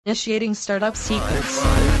Initiating startup sequence.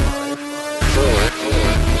 5, 4, 3,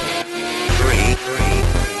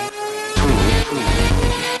 2,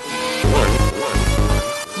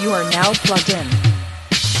 1. You are now plugged in.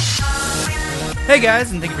 Hey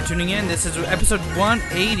guys, and thank you for tuning in. This is episode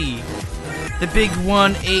 180, the big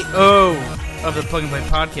 180 of the Plug and Play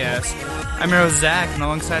podcast. I'm your host, Zach, and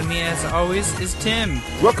alongside me, as always, is Tim.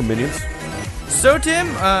 Welcome, minions. So, Tim,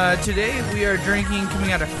 today we are drinking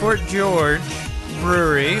coming out of Fort George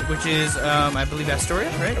Brewery, which is, I believe, Astoria,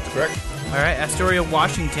 right? That's correct. All right, Astoria,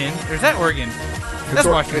 Washington. Or is that Oregon? That's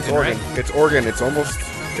Washington, it's Oregon. right? It's Oregon. It's right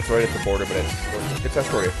at the border, but it's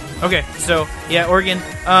Astoria. Okay, so, yeah, Oregon.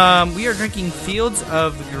 We are drinking Fields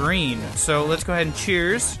of Green. So, let's go ahead and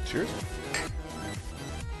cheers. Cheers.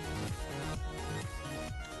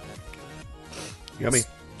 Yummy.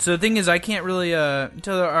 So the thing is, I can't really,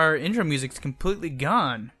 until our intro music's completely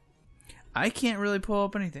gone, I can't really pull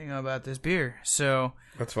up anything about this beer. So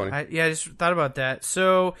That's funny. I just thought about that.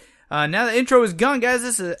 So now the intro is gone, guys.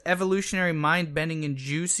 This is an evolutionary, mind-bending, and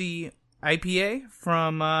juicy IPA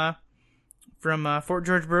from Fort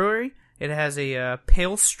George Brewery. It has a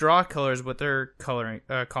pale straw color is what they're calling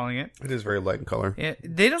it. It is very light in color.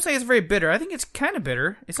 They don't say it's very bitter. I think it's kind of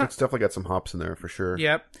bitter. It's not. It's definitely got some hops in there for sure.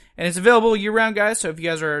 Yep. And it's available year-round, guys. So if you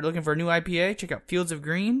guys are looking for a new IPA, check out Fields of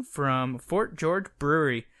Green from Fort George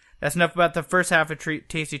Brewery. That's enough about the first half of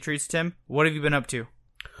Tasty Treats, Tim. What have you been up to?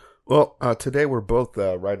 Well, today we're both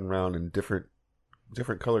riding around in different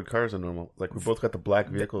colored cars than normal. Like, we both got the black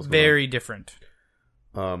vehicles. Very different.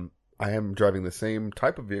 I am driving the same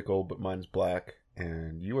type of vehicle, but mine's black,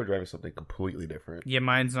 and you are driving something completely different. Yeah,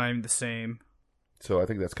 mine's not even the same. So I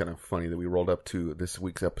think that's kind of funny that we rolled up to this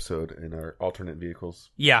week's episode in our alternate vehicles.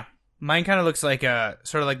 Yeah. Mine kind of looks like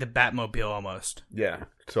sort of like the Batmobile almost. Yeah.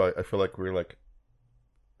 So I feel like we're like,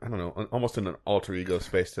 I don't know, almost in an alter ego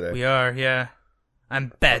space today. We are, yeah.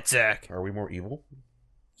 I'm Bat-Zack. Are we more evil?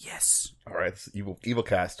 Yes. All right, this is evil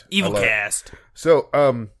cast. Evil I love it. cast. So,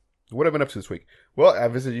 what have I been up to this week? Well, I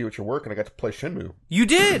visited you at your work, and I got to play Shenmue. You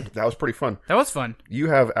did. That was pretty fun. That was fun. You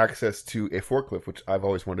have access to a forklift, which I've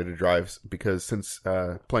always wanted to drive, because since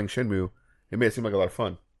playing Shenmue, it made it seem like a lot of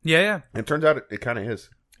fun. Yeah. And it turns out it kind of is.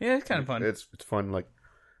 Yeah, it's kind of fun. It's fun. Like,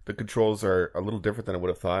 the controls are a little different than I would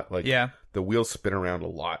have thought. Like, yeah. The wheels spin around a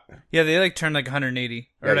lot. Yeah, they like turn like 180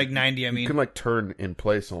 or Yeah, like 90. I mean, you can like turn in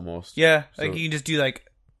place almost. yeah, So- like you can just do like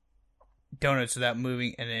donuts without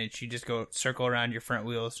moving, and then you just go circle around your front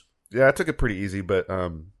wheels. Yeah, I took it pretty easy, but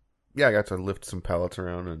yeah, I got to lift some pallets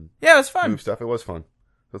around and Yeah, it was fun. move stuff. It was fun.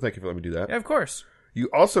 So thank you for letting me do that. Yeah, of course. You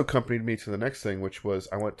also accompanied me to the next thing, which was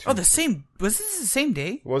I went to. Oh, was this the same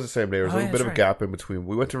day? It was the same day. There was Oh, a little yeah, bit of that's a gap in between.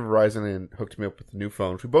 We went to Verizon and hooked me up with the new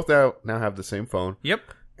phones. We both now have the same phone, Yep.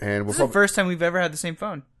 and This is the first time we've ever had the same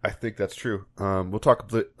phone. I think that's true. We'll talk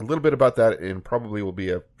a little bit about that, and probably will be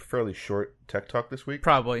a fairly short tech talk this week.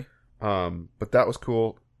 Probably. But that was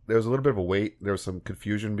cool. There was a little bit of a wait. There was some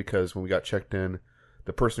confusion because when we got checked in,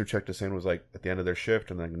 the person who checked us in was like at the end of their shift,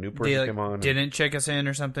 and then a new person They like, came on. and didn't check us in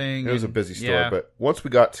or something. It was a and- busy store, yeah. but once we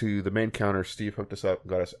got to the main counter, Steve hooked us up and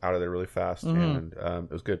got us out of there really fast, and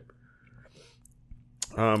it was good.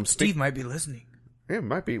 Steve might be listening. Yeah, it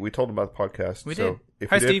might be. We told him about the podcast. We so did. If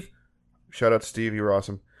Hi, you did, Steve. shout out to Steve. You were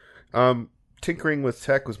awesome. Tinkering with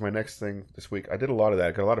tech was my next thing this week. I did a lot of that.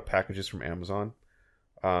 I got a lot of packages from Amazon.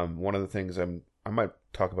 One of the things I might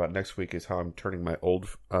talk about next week is how I'm turning my old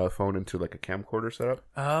phone into like a camcorder setup.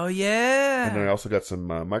 Oh, yeah. And then I also got some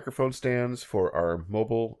microphone stands for our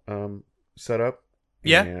mobile setup.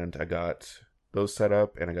 Yeah. And I got those set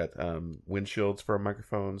up, and I got windshields for our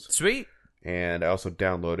microphones. Sweet. And I also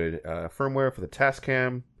downloaded firmware for the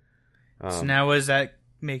Tascam. So now what does that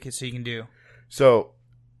make it so you can do? So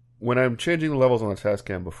when I'm changing the levels on the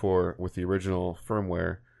Tascam before with the original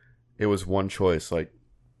firmware, it was one choice. Like,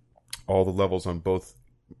 all the levels on both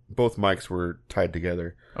mics were tied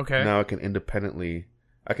together. Okay. Now I can independently,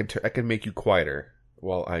 I can make you quieter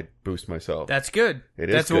while I boost myself. That's good.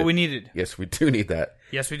 That's good. what we needed. Yes, we do need that.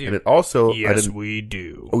 Yes, we do. And it also, we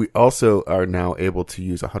do. we also are now able to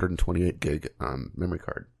use a 128 gig memory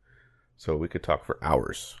card, so we could talk for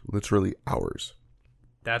hours, literally hours.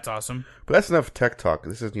 That's awesome. But that's enough tech talk.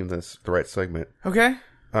 This isn't even the right segment. Okay.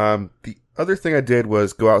 The other thing I did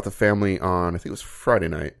was go out with the family on, I think it was Friday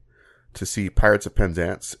night, to see Pirates of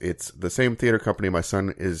Penzance. It's the same theater company my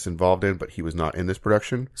son is involved in, but he was not in this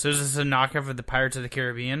production. So is this a knockoff of the Pirates of the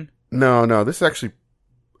Caribbean? No, this actually,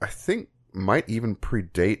 I think, might even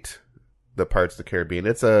predate the Pirates of the Caribbean.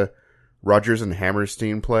 It's a Rodgers and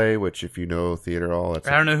Hammerstein play, which if you know theater all, that's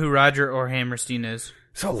I don't know who Roger or Hammerstein is.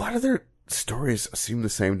 so a lot of their stories seem the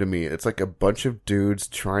same to me. It's like a bunch of dudes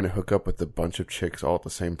trying to hook up with a bunch of chicks all at the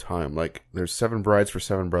same time. Like, there's 7 Brides for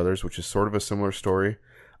 7 Brothers, which is sort of a similar story.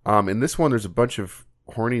 In this one, there's a bunch of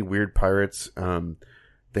horny, weird pirates.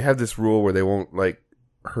 They have this rule where they won't, like,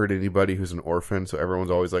 hurt anybody who's an orphan, so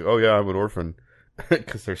everyone's always like, oh yeah, I'm an orphan,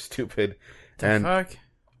 because they're stupid. The fuck?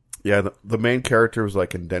 Yeah, the main character was,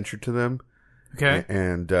 like, indentured to them. Okay.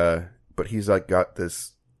 And, but he's, like, got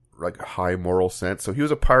this, like, high moral sense. So he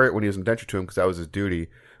was a pirate when he was indentured to him because that was his duty.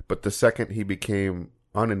 But the second he became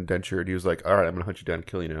unindentured, he was like, all right, I'm going to hunt you down and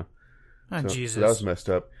kill you now. Oh, so, Jesus. So that was messed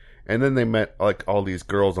up. And then they met, like, all these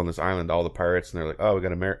girls on this island, all the pirates, and they're like, oh, we got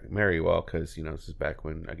to marry you all because, you know, this is back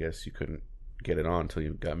when I guess you couldn't get it on until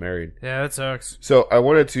you got married. Yeah, that sucks. So I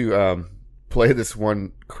wanted to play this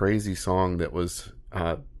one crazy song that was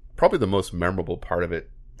probably the most memorable part of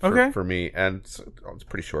it for me. And it's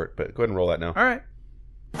pretty short, but go ahead and roll that now. All right.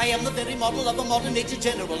 I am the very model of a modern major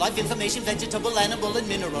general. Life information, vegetable, animal, and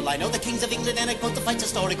mineral. I know the kings of England and I quote the fights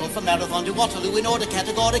historical from Marathon to Waterloo in order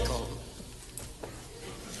categorical.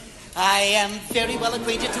 I am very well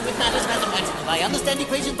acquainted with matters mathematical. I understand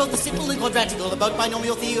equations both the simple and quadratical. About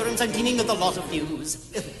binomial theorems, I'm teeming with a lot of news.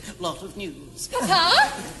 Lot of news.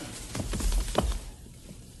 Papa?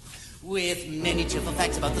 With many trivial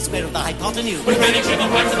facts about the square of the hypotenuse. With many trivial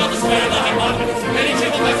facts about the square of the hypotenuse. Many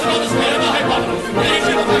trivial facts about the square of the hypotenuse. Many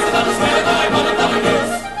trivial facts about the square of the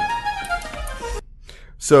hypotenuse.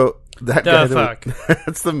 So that guy, fuck?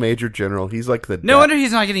 That's the major general. He's like the No wonder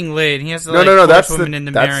he's not getting laid. He has to no. That's women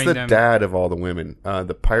into that's marrying the them. dad of all the women.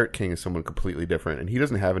 The Pirate King is someone completely different, and he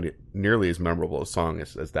doesn't have any nearly as memorable a song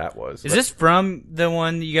as that was. Is this from the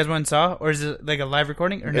one you guys went and saw, or is it like a live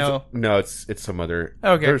recording, or no? No, it's some other.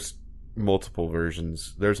 Okay. There's multiple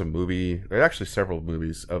versions. There's a movie. There's actually several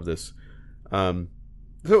movies of this. So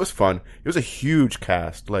it was fun. It was a huge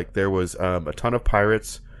cast. Like, there was a ton of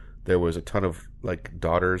pirates. There was a ton of, like,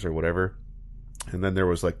 daughters or whatever. And then there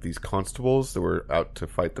was, like, these constables that were out to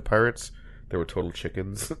fight the pirates. They were total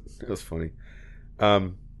chickens. It was funny.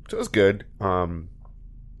 So it was good.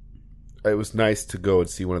 It was nice to go and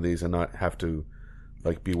see one of these and not have to,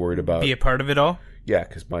 like, be worried about... Be a part of it all? Yeah,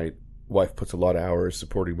 because my wife puts a lot of hours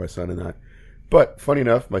supporting my son in that. But, funny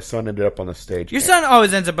enough, my son ended up on the stage. Your son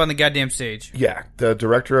always ends up on the goddamn stage. Yeah. The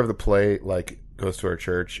director of the play, like, goes to our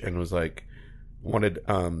church and was like... wanted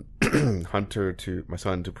Hunter my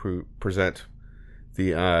son to present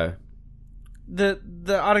the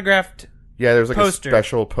autographed there's like poster. a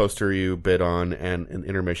special poster you bid on and an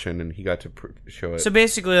intermission, and he got to show it. So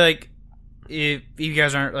basically, like, if you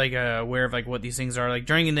guys aren't like aware of like what these things are, like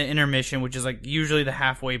during the intermission, which is like usually the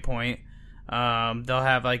halfway point, they'll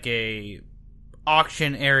have like a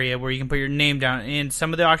auction area where you can put your name down, and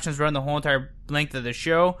some of the auctions run the whole entire length of the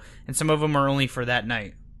show, and some of them are only for that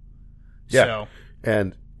night. Yeah. So,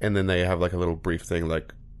 and then they have like a little brief thing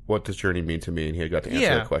like, what does Journey mean to me? And he got to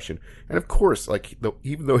answer that question. And of course, like,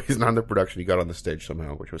 even though he's not in the production, he got on the stage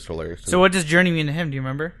somehow, which was hilarious. So what does Journey mean to him? Do you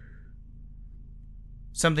remember?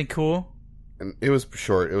 Something cool? And it was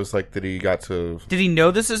short. It was like that he got to... Did he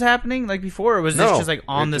know this is happening like before, or was this just like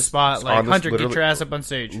on the spot? Like, Hunter, get your ass up on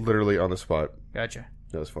stage. Literally on the spot. Gotcha.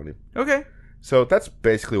 That was funny. Okay. So that's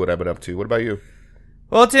basically what I've been up to. What about you?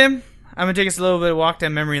 Well, Tim, I'm gonna take us a little bit of walk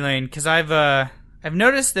down memory lane because I've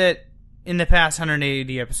noticed that in the past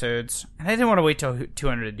 180 episodes, and I didn't want to wait till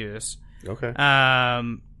 200 to do this. Okay.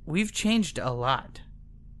 We've changed a lot.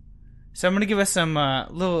 So I'm gonna give us some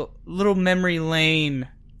little memory lane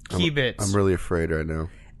key bits. I'm really afraid right now.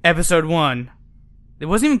 Episode 1. It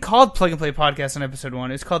wasn't even called Plug and Play Podcast on episode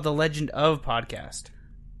 1. It's called The Legend of Podcast.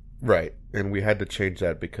 Right, and we had to change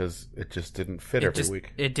that because it just didn't fit every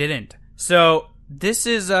week. It didn't. So this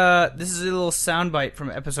is a little soundbite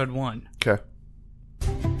from episode 1. Okay.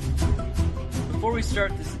 Before we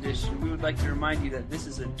start this edition, we would like to remind you that this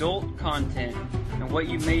is adult content, and what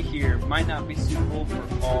you may hear might not be suitable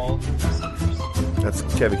for all listeners. That's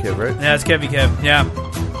Kevy Kev, right? Yeah, it's Kevy Kev. Yeah.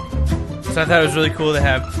 So I thought it was really cool to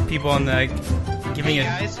have people on the giving it.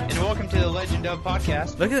 Hey guys, and welcome to the Legend of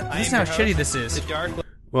Podcast. Look at this! How shitty this is. The Dark.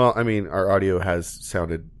 Well, I mean, our audio has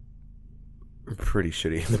sounded pretty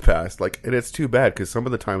shitty in the past. Like, and it's too bad because some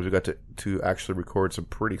of the times we got to actually record some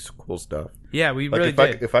pretty cool stuff. Yeah, we like really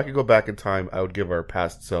did. If I could go back in time, I would give our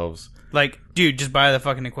past selves. Like, dude, just buy the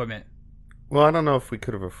fucking equipment. Well, I don't know if we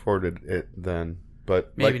could have afforded it then,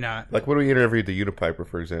 but maybe not. Like when we interviewed the Unipiper,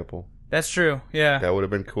 for example. That's true. Yeah, that would have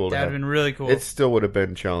been cool. That would have been really cool. It still would have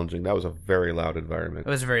been challenging. That was a very loud environment. It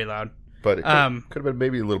was very loud. But it could have been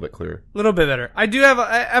maybe a little bit clearer. A little bit better. I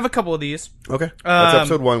have a couple of these. Okay. That's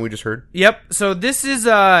episode 1 we just heard. Yep. So this is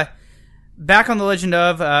back on The Legend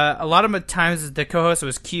of. A lot of times the co-host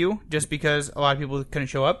was Q, just because a lot of people couldn't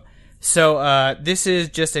show up. So this is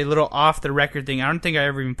just a little off the record thing. I don't think I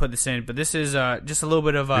ever even put this in, but this is just a little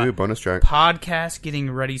bit of Maybe a a bonus track. podcast getting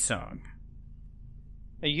ready song.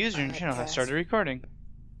 A user in the channel has started recording.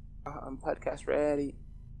 I'm podcast ready.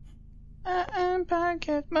 I'm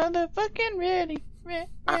podcast motherfucking ready.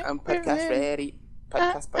 I'm podcast ready.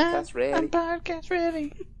 Podcast ready. I'm podcast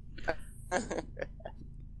ready.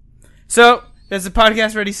 So that's a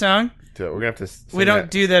podcast ready song. So we're gonna have to. Sing We don't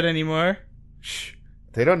that. do that anymore. Shh.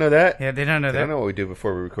 They don't know that. Yeah, they don't know They that. don't know what we do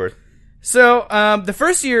before we record. So, the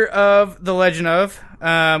first year of The Legend of,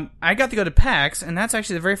 I got to go to PAX, and that's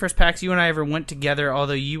actually the very first PAX you and I ever went together,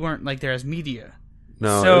 although you weren't, like, there as media.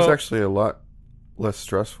 No, So- it was actually a lot less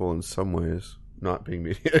stressful in some ways, not being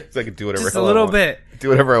media. 'Cause I could do whatever Just hell a I little want. bit. Do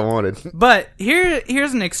whatever I wanted. But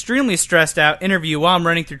here's an extremely stressed out interview while I'm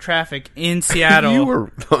running through traffic in Seattle. You were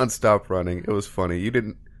nonstop running. It was funny. You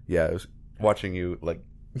didn't. Yeah, I was watching you like.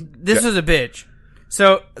 This was a bitch.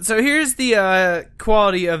 So here's the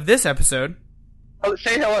quality of this episode. Oh,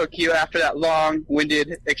 say hello, Q, after that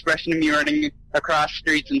long-winded expression of me running across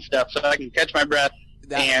streets and stuff, so I can catch my breath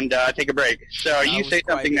and take a break. So you say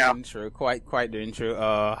something now. Quite the intro.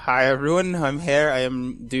 Hi everyone, I'm here. I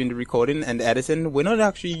am doing the recording and the editing. We're not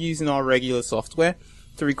actually using our regular software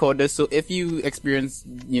to record this, so if you experience,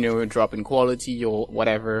 a drop in quality or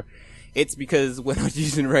whatever, it's because we're not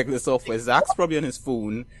using regular software. Zach's probably on his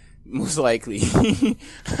phone, most likely.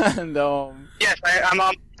 And Yes, I'm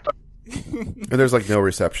on. And there's like no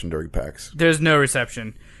reception during PAX. There's no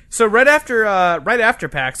reception. So right after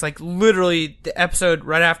PAX, like literally the episode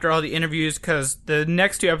right after all the interviews, because the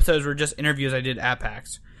next two episodes were just interviews I did at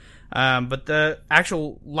PAX. But the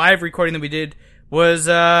actual live recording that we did was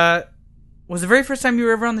the very first time you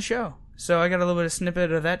were ever on the show. So I got a little bit of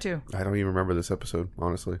snippet of that too. I don't even remember this episode,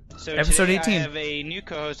 honestly. So Episode today 18. I have a new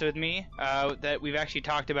co-host with me that we've actually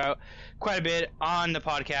talked about quite a bit on the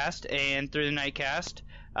podcast and through the Nightcast.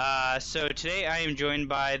 So today I am joined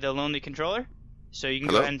by the Lonely Controller. So you can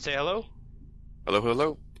go Hello. ahead and say hello. Hello,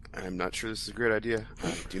 hello. I'm not sure this is a great idea.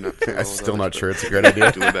 I do not. I'm still not sure it's a great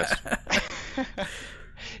idea. Do my best.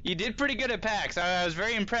 You did pretty good at PAX. I was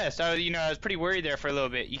very impressed. I was pretty worried there for a little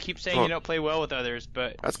bit. You keep saying you don't play well with others,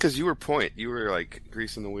 but That's because you were point. You were like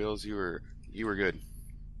greasing the wheels. You were good.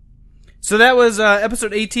 So that was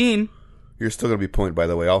episode 18. You're still gonna be point, by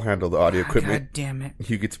the way. I'll handle the audio equipment. God damn it.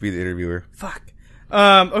 You get to be the interviewer. Fuck.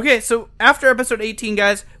 Okay, so after episode 18,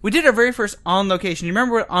 guys, we did our very first On Location. You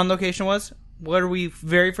remember what On Location was? Where we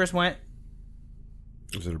very first went?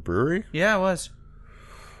 Was it a brewery? Yeah, it was.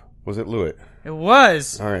 Was it Lewitt? It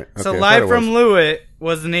was. All right. Okay, So I thought Live it from was. Lewitt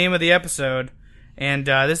was the name of the episode, and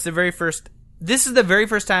this is the very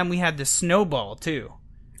first time we had the snowball too.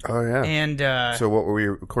 Oh yeah. And so what were we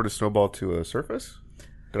recorded Snowball to a Surface?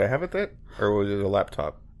 Did I have it that, or was it a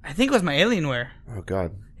laptop? I think it was my Alienware. Oh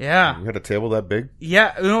god. Yeah. You had a table that big?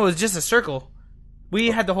 Yeah. No, it was just a circle. We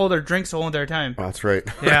had to hold our drinks the whole entire time. Oh, that's right.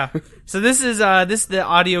 Yeah. So this is the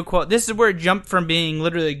audio quote. This is where it jumped from being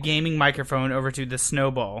literally a gaming microphone over to the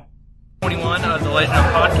snowball. 21 of the Legend of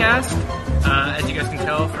Podcast. As you guys can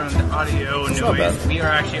tell from the audio not noise, bad. we are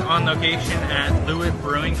actually on location at Lewitt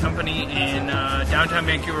Brewing Company in downtown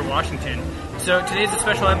Vancouver, Washington. So today's a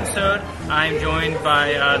special episode. I'm joined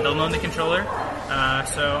by the Lonely Controller.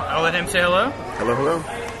 So I'll let him say hello. Hello, hello.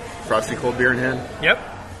 Frosty cold beer in hand. Yep.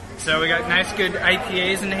 So we got nice, good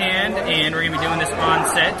IPAs in hand, and we're going to be doing this on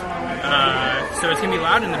set. So it's going to be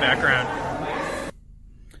loud in the background.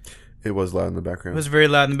 It was loud in the It background. was very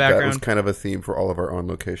loud in the That was background. kind of a theme for all of our on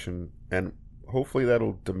location, and hopefully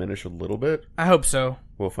that'll diminish a little bit. I hope so.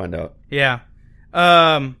 We'll find out. Yeah.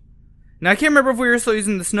 Now I can't remember if we were still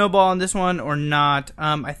using the snowball on this one or not.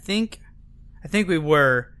 I think we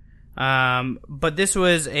were. But this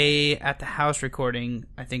was a at the house recording,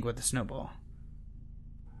 I think, with the snowball.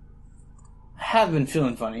 I have been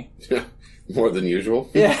feeling funny. More than usual.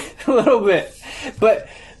 Yeah, a little bit. But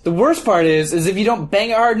the worst part is if you don't bang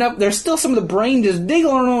it hard enough, there's still some of the brain just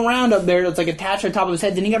diggling around up there that's like attached to the top of his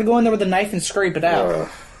head. Then you got to go in there with a knife and scrape it out.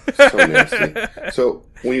 So nasty. So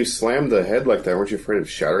when you slam the head like that, weren't you afraid of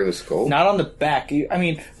shattering the skull? Not on the back. I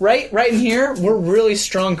mean, right in here, we're really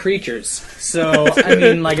strong creatures. So, I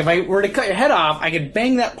mean, like if I were to cut your head off, I could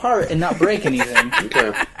bang that part and not break anything.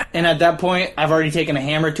 Okay. And at that point, I've already taken a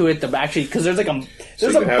hammer to it to actually, because there's like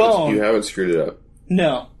a bone. You haven't screwed it up.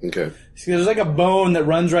 No. Okay. So there's like a bone that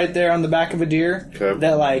runs right there on the back of a deer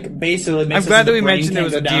that like basically makes I'm it glad so that the we brain mentioned it can't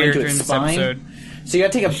was go a down deer into during its this spine. episode. So you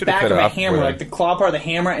gotta take a should've back cut of it a off hammer, before. like the claw part of the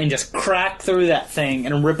hammer, and just crack through that thing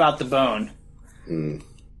and rip out the bone.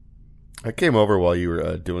 I came over while you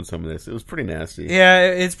were doing some of this. It was pretty nasty. Yeah,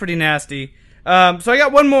 it's pretty nasty. So I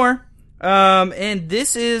got one more. And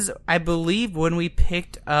this is, I believe, when we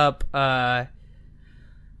picked up, can't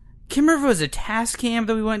remember if it was a task cam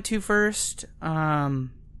that we went to first,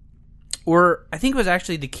 or I think it was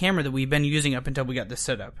actually the camera that we've been using up until we got this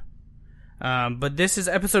set up. But this is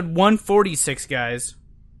episode 146, guys.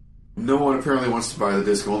 No one apparently wants to buy the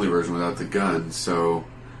disc-only version without the gun, so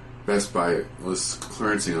Best Buy was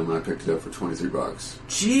clearancing them, and I picked it up for $23.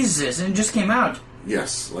 Jesus, and it just came out.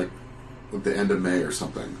 Yes, like at the end of May or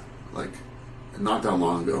something, like not that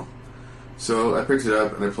long ago. So I picked it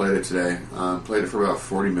up and I played it today. Played it for about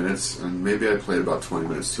 40 minutes, and maybe I played about 20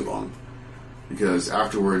 minutes too long, because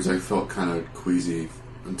afterwards I felt kind of queasy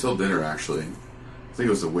until dinner. Actually, I think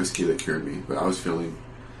it was the whiskey that cured me, but I was feeling.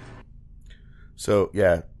 So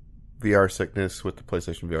yeah, VR sickness with the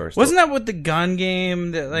PlayStation VR. Wasn't that with the gun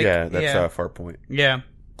game? That that's Farpoint. Yeah.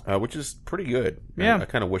 Which is pretty good. Yeah. I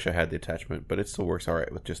kind of wish I had the attachment, but it still works all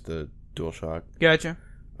right with just the DualShock. Gotcha.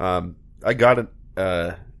 I got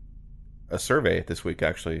a survey this week,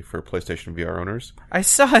 actually, for PlayStation VR owners. I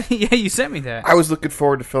saw yeah, you sent me that. I was looking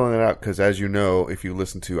forward to filling it out, because as you know, if you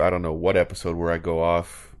listen to, I don't know what episode where I go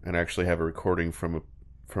off and actually have a recording from a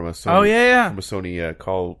Sony, from a Sony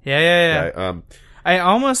call. Yeah. Guy. I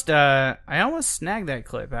almost snagged that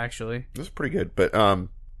clip, actually. It was pretty good, but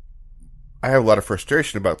I have a lot of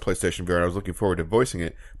frustration about PlayStation VR, and I was looking forward to voicing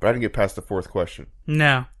it, but I didn't get past the fourth question.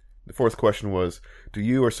 No. The fourth question was, do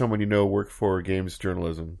you or someone you know work for games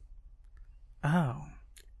journalism? Oh.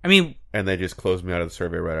 I mean... And they just closed me out of the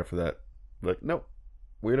survey right after that. Like, nope.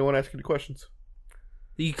 We don't want to ask any questions.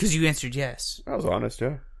 Because you answered yes. I was honest,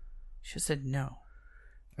 yeah. Should have said no.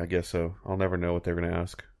 I guess so. I'll never know what they're going to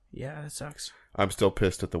ask. Yeah, that sucks. I'm still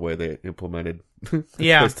pissed at the way they implemented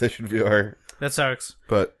yeah. PlayStation VR. That sucks.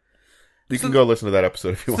 But you can go listen to that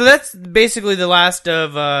episode if you want. So that's basically the last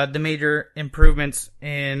of the major improvements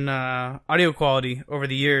in audio quality over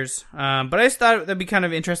the years. But I just thought that'd be kind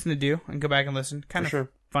of interesting to do and go back and listen. Kind of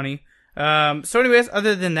funny. So anyways,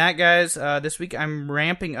 other than that, guys, this week I'm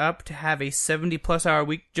ramping up to have a 70-plus hour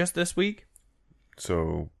week just this week.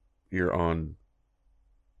 So you're on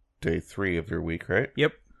day 3 of your week, right?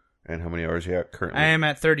 Yep. And how many hours are you at currently? I am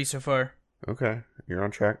at 30 so far. Okay. You're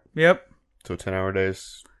on track? Yep. So 10-hour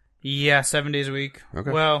days? Yeah, 7 days a week.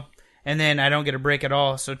 Okay. Well, and then I don't get a break at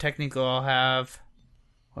all, so technically I'll have,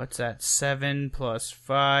 what's that, 7 plus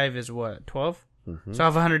 5 is what, 12? Mm-hmm. So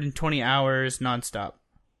I'll have 120 hours nonstop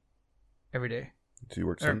every day. Do you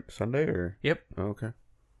work Sunday or? Yep. Oh, okay.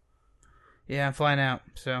 Yeah, I'm flying out,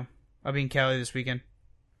 so I'll be in Cali this weekend.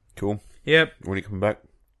 Cool. Yep. When are you coming back?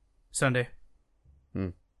 Sunday.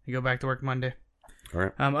 You go back to work Monday. All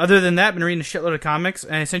right. Other than that, I've been reading a shitload of comics,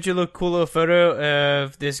 and I sent you a cool little photo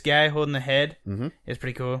of this guy holding the head. Mm-hmm. It's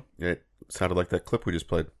pretty cool. Yeah, it sounded like that clip we just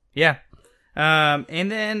played. Yeah.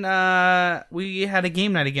 And then we had a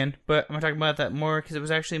game night again, but I'm going to talk about that more because it was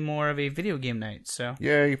actually more of a video game night. So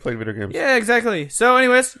yeah, you played video games. Yeah, exactly. So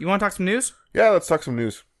anyways, you want to talk some news? Yeah, let's talk some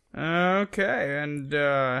news. Okay, and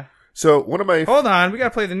so one of my... Hold on, we got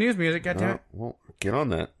to play the news music, goddammit. Well, get on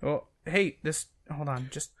that. Well, hey, hold on,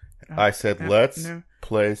 just... I said let's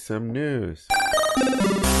play some news. All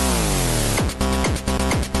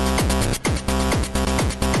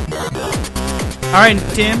right,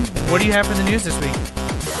 Tim, what do you have for the news this week?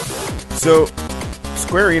 So,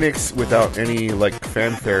 Square Enix, without any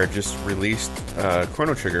fanfare, just released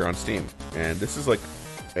Chrono Trigger on Steam, and this is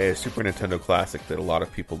a Super Nintendo classic that a lot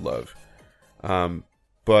of people love.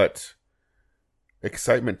 But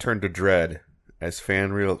excitement turned to dread as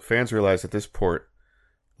fans realized that this port,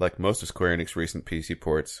 like most of Square Enix's recent PC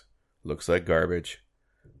ports, looks like garbage.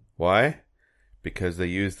 Why? Because they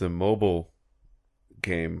use the mobile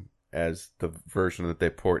game as the version that they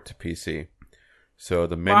port to PC. So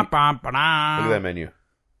the menu... Look at that menu.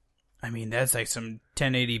 I mean, that's like some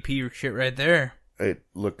 1080p shit right there. It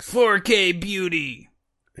looks... 4K beauty!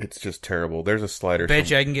 It's just terrible. There's a slider... Bet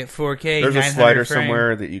you I can get 4K. There's a slider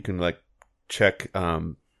somewhere that you can check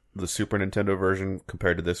the Super Nintendo version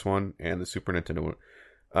compared to this one and the Super Nintendo one.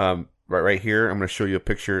 Right here, I'm going to show you a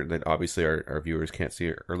picture that obviously our viewers can't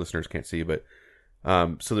see, our listeners can't see, but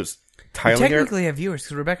so there's tiling. We technically have viewers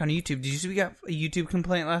because we're back on YouTube. Did you see we got a YouTube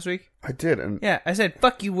complaint last week? I did. And yeah, I said,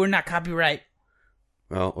 fuck you, we're not copyright.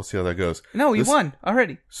 Well, we'll see how that goes. No, you won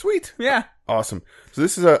already. Sweet. Yeah. Awesome. So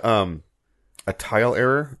this is a tile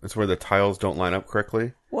error. It's where the tiles don't line up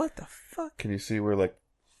correctly. What the fuck? Can you see where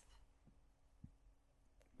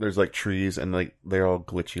there's trees and they're all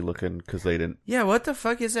glitchy looking because they didn't. Yeah, what the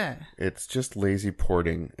fuck is that? It's just lazy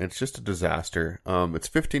porting. It's just a disaster. It's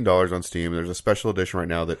 $15 on Steam. There's a special edition right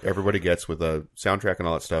now that everybody gets with a soundtrack and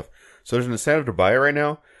all that stuff. So there's an incentive to buy it right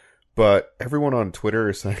now. But everyone on Twitter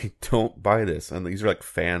is saying, don't buy this. And these are like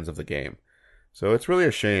fans of the game. So it's really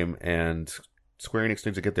a shame. And Square Enix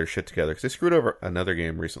needs to get their shit together. Because they screwed over another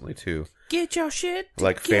game recently, too. Get your shit together.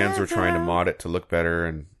 Like, fans were trying to mod it to look better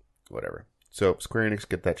and whatever. So, Square Enix,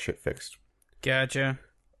 get that shit fixed. Gotcha.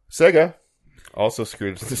 Sega also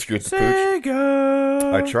screwed the pooch.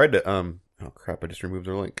 Sega! I tried to, oh crap, I just removed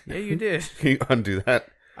their link. Yeah, you did. Can you undo that?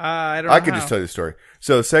 I don't know. I can just tell you the story.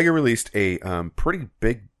 So, Sega released a pretty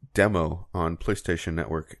big demo on PlayStation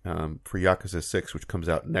Network for Yakuza 6, which comes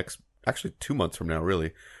out actually 2 months from now,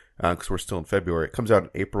 really, because we're still in February. It comes out in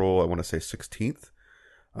April, I want to say 16th.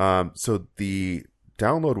 So, the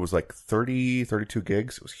download was like 32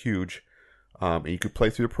 gigs. It was huge. And you could play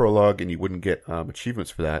through the prologue, and you wouldn't get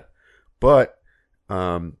achievements for that. But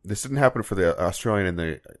this didn't happen for the Australian and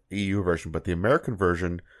the EU version, but the American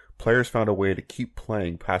version, players found a way to keep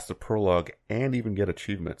playing past the prologue and even get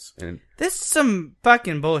achievements. And this is some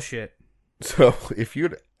fucking bullshit. So if you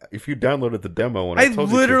downloaded the demo, when I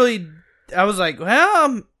told I was like,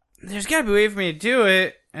 well, there's got to be a way for me to do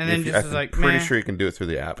it, and then just was like, pretty sure you can do it through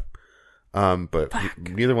the app. But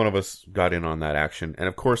neither one of us got in on that action. And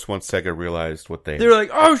of course, once Sega realized what they were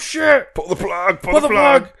like, oh shit, pull the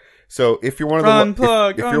plug. So if you're one of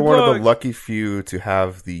the lucky few to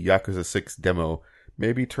have the Yakuza 6 demo,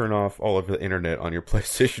 maybe turn off all of the internet on your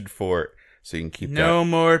PlayStation 4 so you can keep no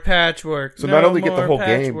more patchwork. So not only get the whole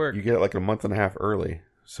game, you get it like a month and a half early.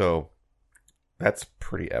 So that's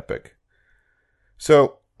pretty epic.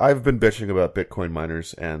 So I've been bitching about Bitcoin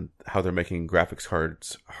miners and how they're making graphics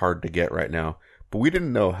cards hard to get right now, but we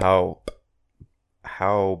didn't know how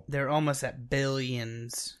they're almost at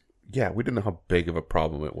billions. Yeah, we didn't know how big of a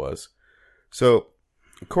problem it was. So,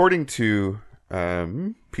 according to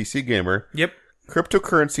PC Gamer, yep,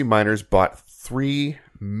 cryptocurrency miners bought 3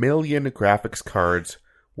 million graphics cards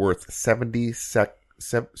worth 700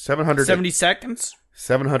 70 seconds.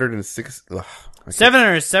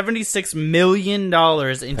 $776 million in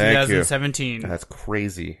 2017. That's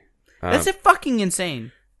crazy. That's fucking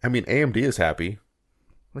insane. I mean, AMD is happy.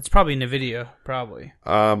 It's probably NVIDIA, probably.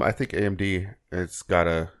 I think AMD, it's got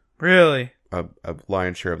a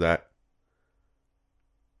lion's share of that.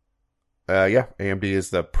 Yeah, AMD is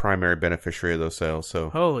the primary beneficiary of those sales. So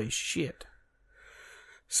holy shit.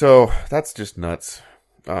 So that's just nuts.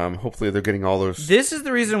 Hopefully they're getting all those. This is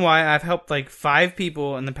the reason why I've helped like 5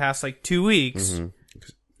 people in the past like 2 weeks. Mm-hmm.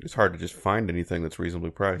 It's hard to just find anything that's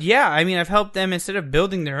reasonably priced. Yeah, I mean, I've helped them instead of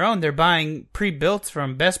building their own, they're buying pre-built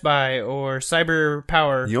from Best Buy or Cyber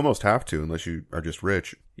Power. You almost have to unless you are just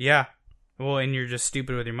rich. Yeah. Well, and you're just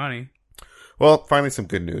stupid with your money. Well, finally some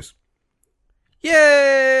good news.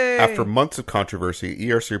 Yay! After months of controversy,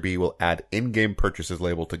 ESRB will add in-game purchases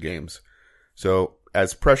label to games. So,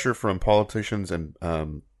 as pressure from politicians and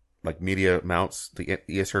media mounts, the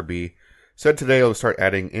ESRB said today it'll start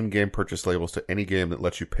adding in-game purchase labels to any game that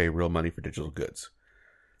lets you pay real money for digital goods.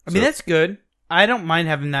 I mean, that's good. I don't mind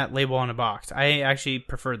having that label on a box. I actually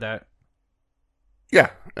prefer that. Yeah,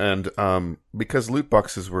 and because loot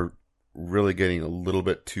boxes were really getting a little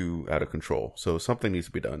bit too out of control, so something needs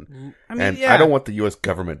to be done. I mean, I don't want the U.S.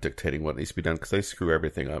 government dictating what needs to be done because they screw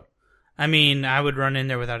everything up. I mean, I would run in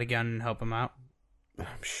there without a gun and help them out.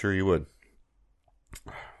 I'm sure you would.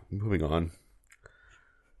 Moving on.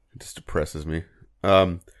 It just depresses me.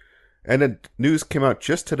 And then news came out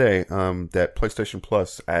just today that PlayStation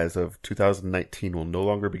Plus, as of 2019, will no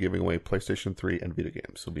longer be giving away PlayStation 3 and Vita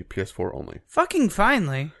games. It'll be PS4 only. Fucking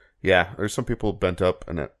finally. Yeah, there's some people bent up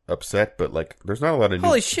and upset, but like, there's not a lot of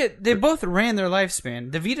Holy shit, they both ran their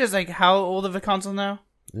lifespan. The Vita's like how old of a console now?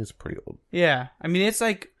 It's pretty old. Yeah, I mean, it's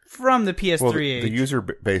like from the PS3 age. The user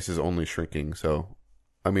base is only shrinking, so,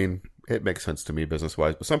 I mean, it makes sense to me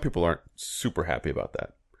business-wise, but some people aren't super happy about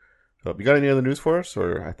that. So, you got any other news for us?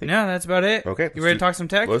 Or I think no, that's about it. Okay. You ready to talk some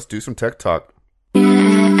tech? Let's do some tech talk.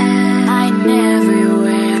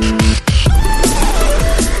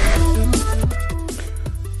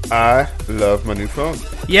 I love my new phone.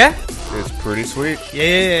 Yeah? It's pretty sweet.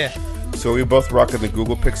 Yeah. So we both rocking the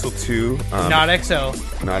Google Pixel 2. Not XL.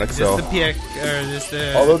 Not XL. Just the PX, or just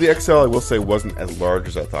the... Although the XL, I will say, wasn't as large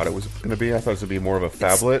as I thought it was going to be. I thought it was going to be more of a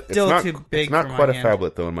phablet. It's still not, too big It's not for quite my a hand.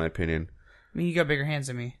 phablet, though, in my opinion. I mean, you got bigger hands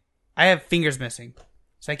than me. I have fingers missing,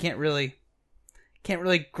 so I can't really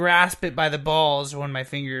grasp it by the balls when my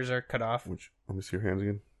fingers are cut off. Let me see your hands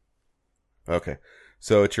again. Okay.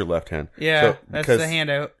 So it's your left hand. Yeah, so, that's the hand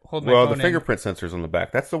I hold my phone in. Well, the fingerprint sensor's on the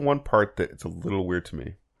back. That's the one part that it's a little weird to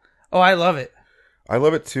me. Oh, I love it. I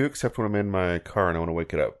love it too, except when I'm in my car and I want to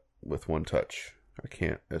wake it up with one touch. I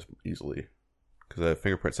can't as easily because the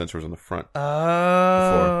fingerprint sensor is on the front.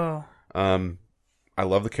 Oh. Before. I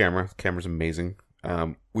love the camera. The camera's amazing.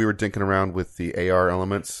 We were dinking around with the AR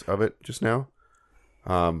elements of it just now.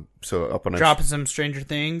 So up on Dropping some Stranger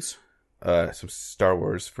Things. Some Star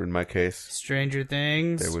Wars for in my case. Stranger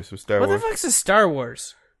Things. There was some Star Wars. What the fuck's a Star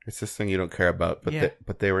Wars? It's this thing you don't care about,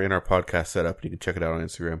 but they were in our podcast setup, and you can check it out on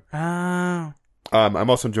Instagram. Oh. I'm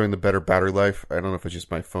also enjoying the better battery life. I don't know if it's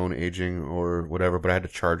just my phone aging or whatever, but I had to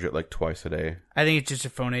charge it like twice a day. I think it's just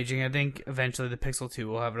your phone aging. I think eventually the Pixel 2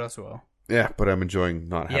 will have it as well. Yeah, but I'm enjoying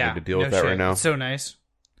not having to deal with that right now. It's so nice.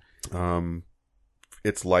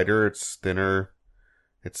 It's lighter, it's thinner,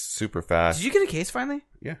 it's super fast. Did you get a case finally?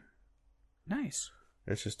 Yeah. Nice.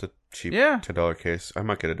 It's just a cheap $10 case. I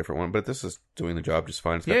might get a different one, but this is doing the job just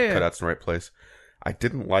fine. It's got the cutouts in the right place. I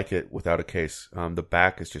didn't like it without a case. The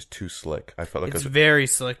back is just too slick. I felt like it's very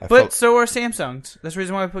slick. So are Samsungs. That's the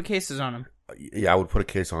reason why I put cases on them. Yeah, I would put a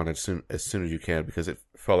case on it as soon as you can because it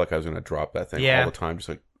felt like I was going to drop that thing all the time, just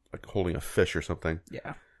like holding a fish or something.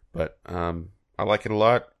 Yeah. But I like it a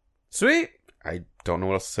lot. Sweet. I don't know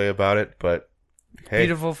what else to say about it, but hey.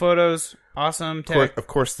 Beautiful photos. Awesome tech. Of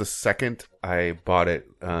course, the second I bought it,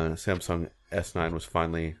 Samsung S9 was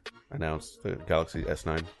finally announced, the Galaxy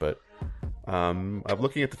S9. But I'm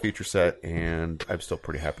looking at the feature set, and I'm still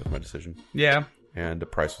pretty happy with my decision. Yeah. And the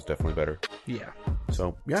price was definitely better. Yeah.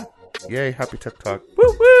 So, yeah. Yay, happy Tech Talk.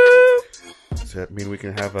 Woo woo! Does that mean we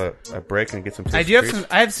can have a break and get some tasty treats?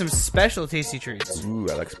 I have some special tasty treats. Ooh,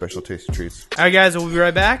 I like special tasty treats. All right, guys, we'll be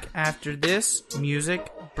right back after this music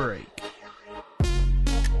break.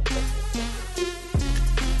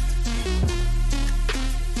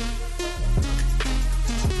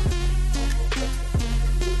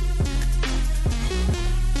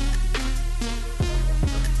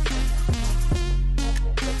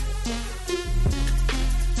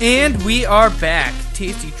 And we are back.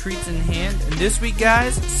 Tasty treats in hand. And this week,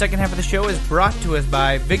 guys, second half of the show is brought to us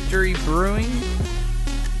by Victory Brewing.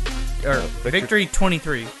 Or Victory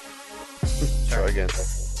 23. Try again.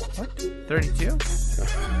 What? 32?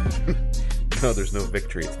 No, there's no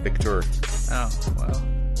victory. It's Victor. Oh,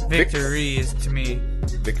 well. Victory is to me.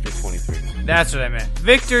 Victor 23. That's what I meant.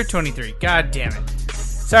 Victor 23. God damn it.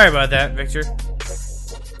 Sorry about that, Victor.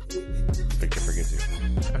 Victor forgives you.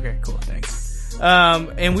 Okay, cool. Thanks.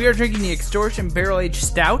 And we are drinking the Extortion Barrel Aged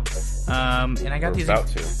Stout. And I got these.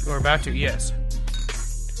 We're about to, yes.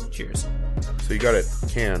 Cheers. So you got it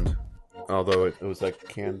canned, although it was like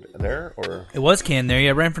canned there, or it was canned there,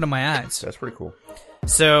 yeah, right in front of my eyes. That's pretty cool.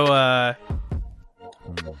 So,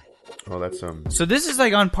 oh, that's So this is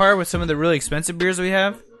like on par with some of the really expensive beers we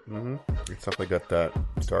have. Mm-hmm. It's something got that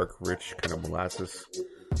dark, rich kind of molasses,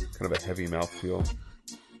 kind of a heavy mouthfeel.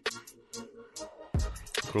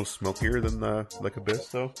 A little smokier than the like Abyss,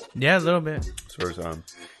 though. Yeah, a little bit. So there's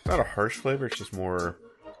not a harsh flavor. It's just more.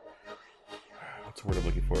 What's the word I'm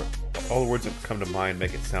looking for? All the words that come to mind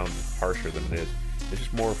make it sound harsher than it is. It's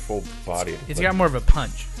just more full bodied. It's got more of a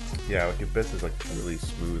punch. Yeah, like Abyss is like really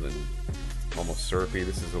smooth and almost syrupy.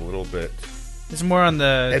 This is a little bit. It's more on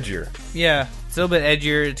the edgier. Yeah, it's a little bit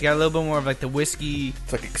edgier. It's got a little bit more of like the whiskey.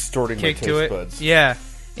 It's like extorting kick my to taste it. buds. Yeah,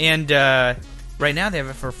 and right now they have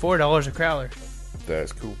it for $4 a crowler.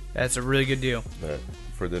 That's cool. That's a really good deal.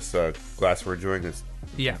 For this glass we're enjoying, it's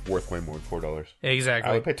worth way more than $4.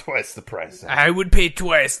 Exactly. I would pay twice the price. I would pay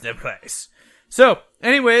twice the price. So,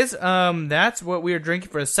 anyways, that's what we are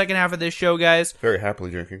drinking for the second half of this show, guys. Very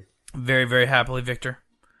happily drinking. Very, very happily, Victor.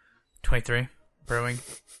 23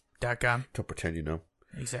 Brewing.com. Don't pretend you know.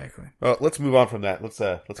 Exactly. Well, let's move on from that. Let's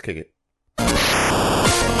kick it.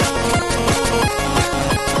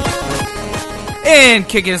 And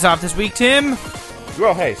kicking us off this week, Tim.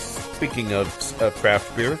 Well, hey, speaking of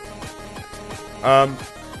craft beer,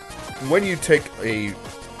 when you take a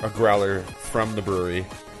growler from the brewery,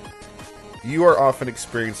 you are often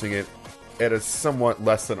experiencing it at a somewhat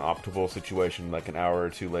less than optimal situation, like an hour or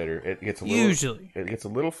two later. It gets a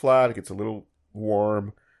little flat, it gets a little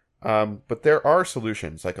warm, but there are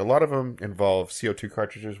solutions. Like a lot of them involve CO2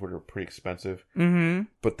 cartridges, which are pretty expensive. Mm-hmm.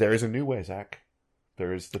 But there is a new way, Zach.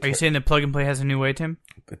 There is Are you saying that Plug and Play has a new way, Tim?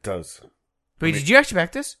 It does. Wait, did you actually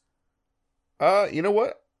back this? You know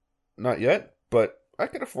what? Not yet, but I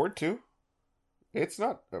can afford to. It's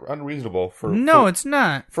not unreasonable for it's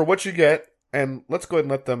not. For what you get, and let's go ahead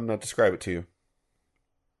and let them describe it to you.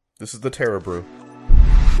 This is the Terra Brew.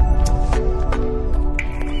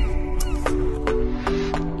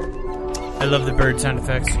 I love the bird sound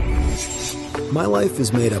effects. My life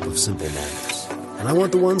is made up of simple moments, and I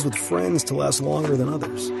want the ones with friends to last longer than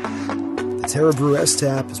others. The Terra Brew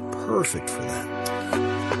S-Tap is perfect for that.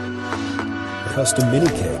 The custom mini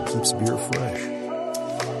keg keeps beer fresh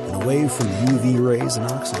and away from UV rays and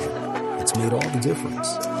oxygen. It's made all the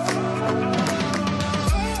difference.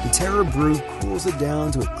 The Terra Brew cools it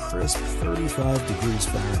down to a crisp 35 degrees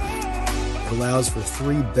Fahrenheit. It allows for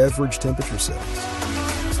 3 beverage temperature settings.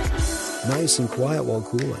 Nice and quiet while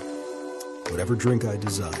cooling. Whatever drink I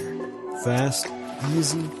desire. Fast,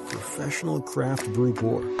 easy, professional craft brew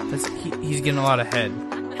pour. He's getting a lot of head.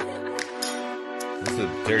 This is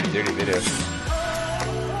a dirty video.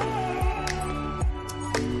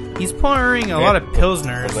 He's pouring a lot of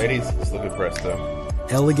Pilsners. The ladies look impressed, though.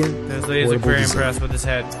 Elegant. Those ladies look very impressed with his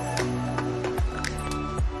head.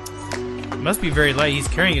 Must be very light. He's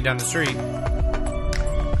carrying it down the street.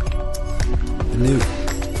 New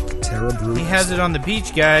Terra Brew. He has it on the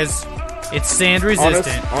beach, guys. It's sand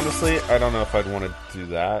resistant. Honestly, I don't know if I'd want to do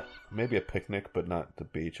that. Maybe a picnic, but not the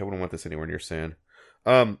beach. I wouldn't want this anywhere near sand.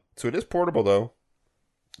 So it is portable, though.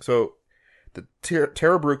 So the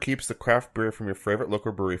Terra Brew keeps the craft beer from your favorite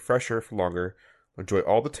local brewery fresher for longer. Enjoy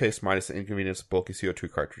all the taste minus the inconvenience of bulky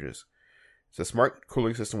CO2 cartridges. It's a smart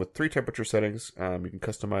cooling system with 3 temperature settings. You can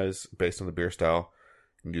customize based on the beer style.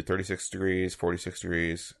 You can do 36 degrees, 46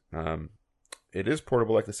 degrees. It is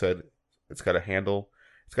portable, like I said. It's got a handle.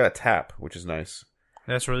 It's got a tap, which is nice.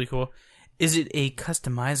 That's really cool. Is it a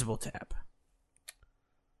customizable tap?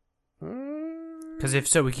 Because if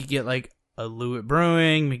so, we could get like a Lewitt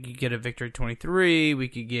Brewing. We could get a Victory 23. We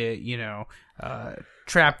could get,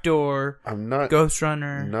 Trapdoor. Ghost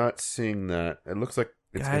Runner. Not seeing that. It looks like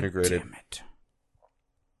it's integrated. Damn it.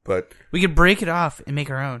 But we could break it off and make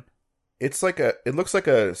our own. It looks like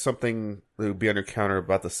something that would be on your counter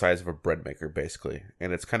about the size of a bread maker, basically,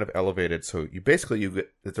 and it's kind of elevated. So you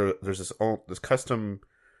get there's this custom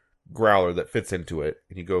growler that fits into it,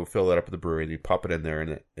 and you go fill that up at the brewery, and you pop it in there,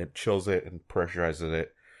 and it chills it and pressurizes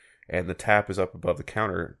it, and the tap is up above the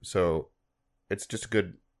counter, so it's just a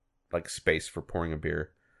good space for pouring a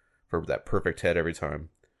beer for that perfect head every time.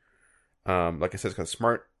 Like I said, it's got a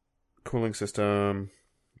smart cooling system.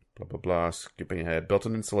 Blah blah blah. Skipping ahead,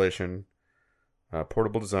 built-in installation.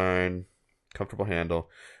 Portable design, comfortable handle.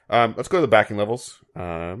 Let's go to the backing levels.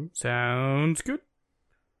 Sounds good.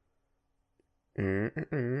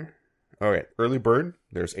 All right, early bird.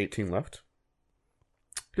 There's 18 left.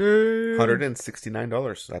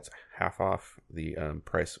 $169. That's half off the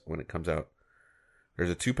price when it comes out. There's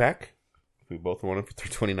a 2-pack. We both want it for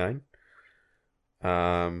 $329.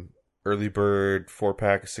 Early bird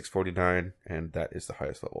 4-pack is $649, and that is the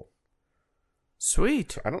highest level.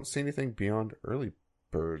 Sweet. I don't see anything beyond early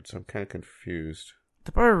birds. So I'm kind of confused.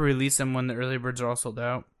 They'll probably release them when the early birds are all sold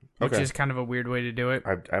out, which Okay. is kind of a weird way to do it.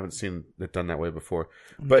 I haven't seen it done that way before,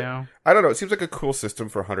 but No. I don't know. It seems like a cool system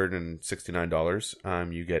for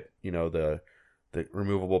 $169. You get the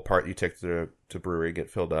removable part you take to brewery, get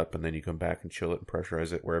filled up, and then you come back and chill it and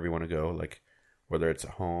pressurize it wherever you want to go, like whether it's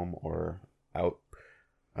at home or out.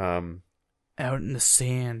 Out in the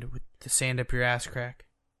sand with the sand up your ass crack.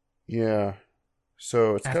 Yeah.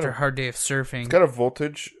 So it's after a hard day of surfing. It's got a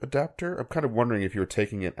voltage adapter. I'm kind of wondering if you were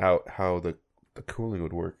taking it out, how the cooling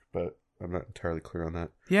would work, but I'm not entirely clear on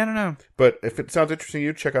that. Yeah, I don't know. But if it sounds interesting to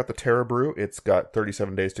you, check out the Terra Brew. It's got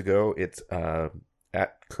 37 days to go. It's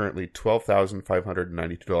at currently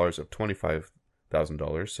 $12,592 of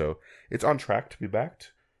 $25,000. So it's on track to be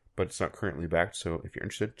backed, but it's not currently backed. So if you're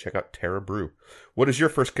interested, check out Terra Brew. What is your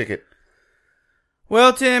first kick it?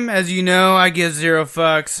 Well, Tim, as you know, I give 0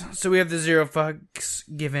 fucks. So we have the 0 fucks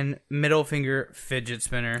given middle finger fidget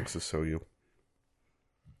spinner. This is so you.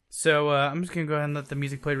 So I'm just going to go ahead and let the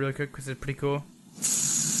music play really quick because it's pretty cool.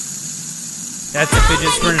 That's the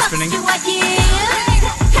fidget spinner spinning.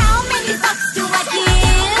 How many fucks do I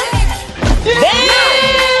give?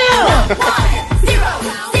 Damn! 1, 0,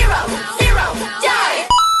 0, 0, die!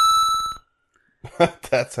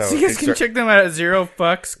 That's how. So you guys can check them out at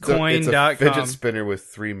zerofuckscoin.com. It's a fidget spinner with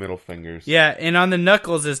 3 middle fingers. Yeah, and on the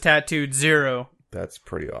knuckles is tattooed 0. That's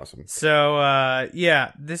pretty awesome. So,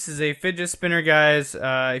 yeah, this is a fidget spinner, guys.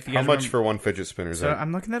 If you guys How much for one fidget spinner? So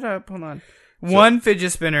I'm looking that up. Hold on. One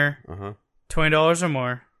fidget spinner, $20 or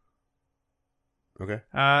more. Okay.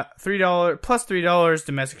 $3 plus $3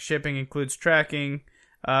 domestic shipping includes tracking.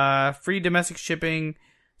 Free domestic shipping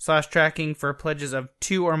 / tracking for pledges of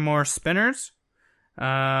 2 or more spinners.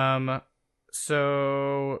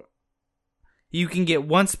 So you can get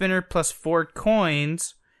 1 spinner plus 4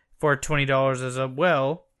 coins for $20 as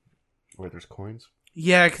well. Wait, there's coins?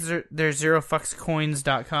 Yeah, because there's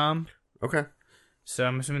zerofuckscoins.com. Okay. So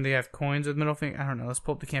I'm assuming they have coins with middle finger. I don't know. Let's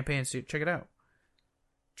pull up the campaign and see. Check it out.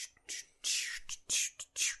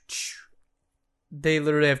 They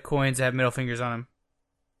literally have coins that have middle fingers on them.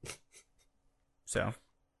 So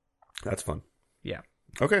that's fun. Yeah.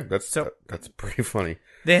 Okay, that's pretty funny.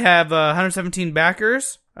 They have 117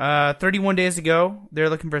 backers. 31 days ago, they're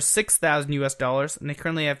looking for $6,000 and they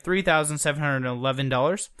currently have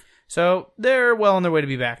 $3,711. So they're well on their way to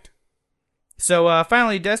be backed. So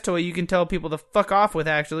finally, Death Toy, you can tell people to fuck off with.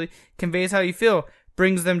 Actually, conveys how you feel,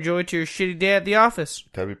 brings them joy to your shitty day at the office.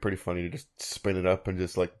 That'd be pretty funny to just spin it up and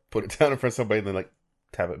just like put it down in front of somebody and then like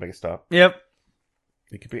tap it, make it stop. Yep.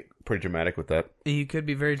 You could be pretty dramatic with that. You could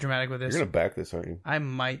be very dramatic with this. You're gonna back this, aren't you? I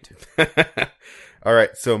might. All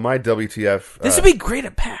right, so my WTF. This would be great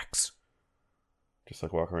at PAX. Just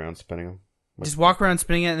like walk around spinning them. Just walk around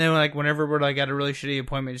spinning it, and then like whenever we're like at a really shitty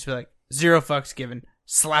appointment, just be like 0 fucks given,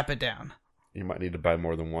 slap it down. You might need to buy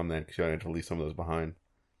more than one then, because you might need to leave some of those behind.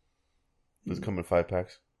 Does it come in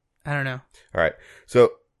 5-packs? I don't know. All right,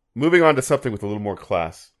 so moving on to something with a little more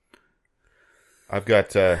class. I've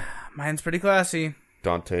got mine's pretty classy.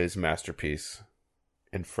 Dante's masterpiece,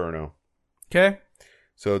 Inferno. Okay.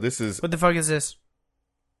 So this is... What the fuck is this?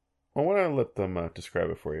 Well, why don't I let them describe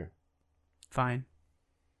it for you? Fine.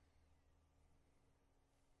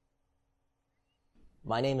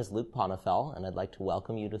 My name is Luke Ponifel, and I'd like to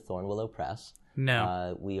welcome you to Thornwillow Press.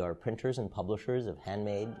 No. We are printers and publishers of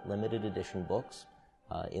handmade, limited edition books.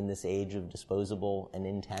 In this age of disposable and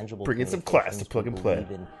intangible, bring in some class to plug and play. We've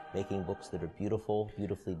been making books that are beautifully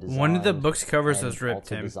designed. One of the book's covers was ripped,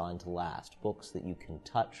 also Tim. designed to last. Books that you can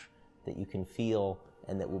touch, that you can feel,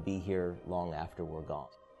 and that will be here long after we're gone.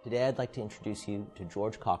 Today, I'd like to introduce you to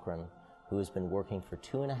George Cochran, who has been working for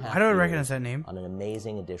 2.5 years. How do I recognize that name? On an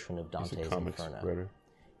amazing edition of Dante's Inferno. Writer.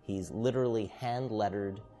 He's literally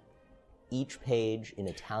hand-lettered each page in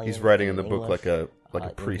Italian. He's writing in the English, book like a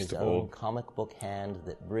priest in his of own old. comic book hand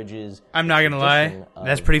that bridges. I'm not gonna lie, tradition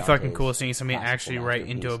that's of pretty Dante's fucking cool seeing somebody classical actually write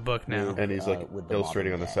into a masterpiece book now. with, And he's like with the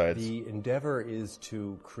illustrating on modern the hand. sides. The endeavor is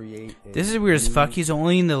to create. This is weird as fuck. He's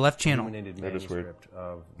only in the left channel. Illuminated That is weird. manuscript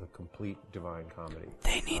of the complete Divine Comedy.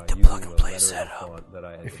 They need to using plug and the play letter setup. font that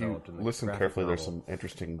I had If you developed in the listen graphic carefully, there's novel. some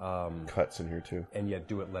interesting cuts in here too. And yet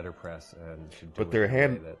do it letterpress and should do But it they're in a way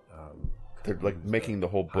hand. that, They're like making the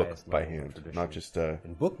whole book highest by level of hand, tradition not just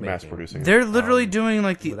bookmaking. mass producing. They're literally doing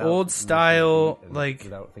like the without old missing style, a beat and like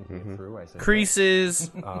without thinking it through, I said creases.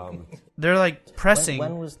 that. They're like pressing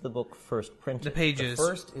When was the book first printed? the pages. The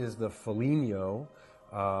first is the Foligno,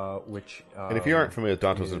 which. And if you aren't familiar with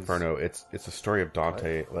Dante's is- Inferno, it's a story of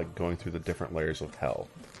Dante like going through the different layers of hell.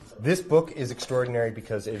 This book is extraordinary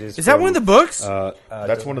because it is. Is that one of the books?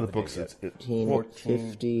 That's one of the books. It's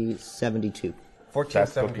 1472.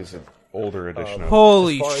 that book is an older edition of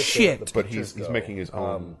Holy As far as the shit! but pictures he's go, making his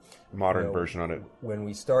own modern version on it. When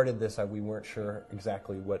we started this, we weren't sure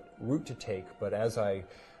exactly what route to take, but as I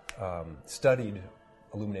studied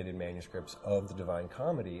illuminated manuscripts of the Divine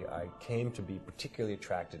Comedy, I came to be particularly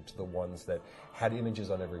attracted to the ones that had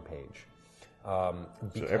images on every page.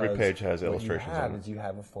 every page has what illustrations you have on it. is you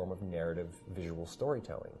have a form of narrative visual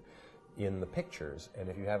storytelling in the pictures, and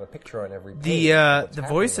if you have a picture on every page, The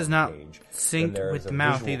voice is not synced then with there's the a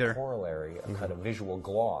mouth visual either. corollary, a kind of visual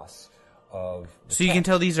gloss of the So you can text.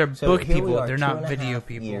 tell these are So book here we people. are, They're not 2.5 video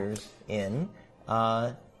people. Years in,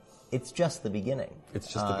 it's just the beginning.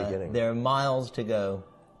 It's just the beginning. There are miles to go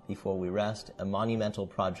before we rest. A monumental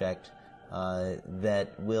project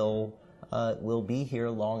that will be here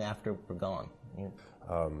long after we're gone.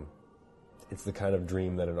 It's the kind of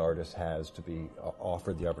dream that an artist has to be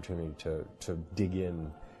offered the opportunity to dig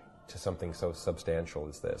in to something so substantial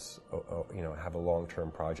as this. Have a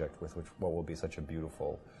long-term project with what will be such a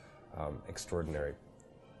beautiful, extraordinary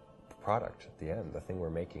product at the end. The thing we're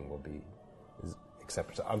making will be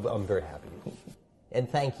exceptional. I'm very happy. And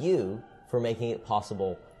thank you for making it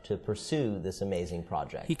possible to pursue this amazing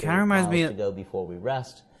project. He There kinda are reminds me miles of- to go before we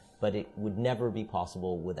rest, but it would never be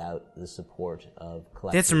possible without the support of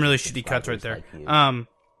collectors. They had some really and shitty cuts right there. subscribers like you.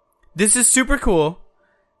 This is super cool.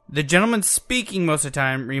 The gentleman speaking most of the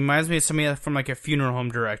time reminds me of somebody from like a funeral home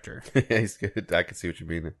director. Yeah, he's good. I can see what you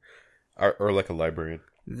mean, or like a librarian.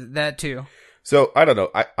 That too. So I don't know.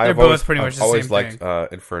 They're I've both always, pretty much I've the always same liked thing.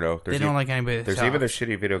 Inferno. They don't like anybody that There's even a talks.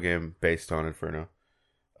 shitty video game based on Inferno.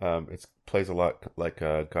 It plays a lot like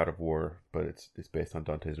God of War, but it's based on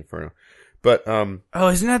Dante's Inferno. But Oh,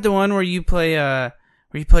 isn't that the one where you play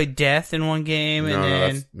death in one game and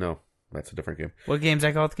then that's a different game. what game's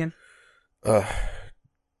that called again?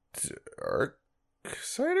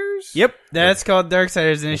 Darksiders? Yep, that's called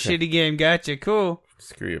Darksiders in a Okay. shitty game. Gotcha, cool.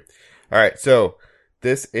 Screw you. All right, so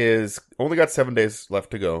this is only got 7 days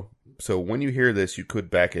left to go. So when you hear this, you could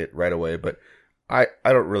back it right away, but I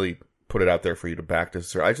don't really put it out there for you to back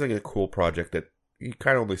this. I just think it's a cool project that you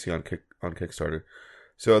kind of only see on Kickstarter.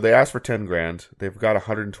 So they asked for 10 grand. They've got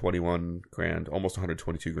 121 grand, almost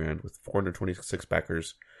 122 grand with 426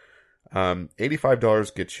 backers.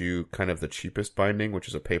 $85 gets you kind of the cheapest binding, which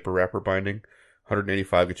is a paper wrapper binding.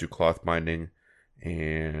 $185 gets you cloth binding.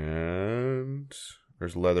 And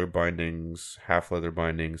there's leather bindings, half leather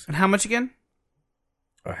bindings. And how much again?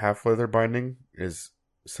 A half leather binding is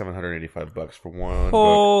 $785 for one.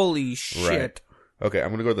 Holy book. shit! Right. Okay,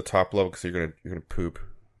 I'm gonna go to the top level because you're gonna poop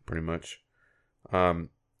pretty much.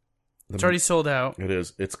 It's already sold out. It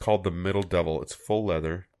is. It's called the Middle Devil. It's full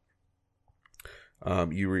leather.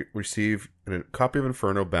 You receive a copy of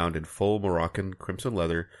Inferno bound in full Moroccan crimson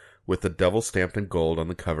leather with the devil stamped in gold on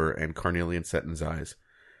the cover and carnelian set in his eyes.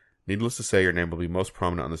 Needless to say, your name will be most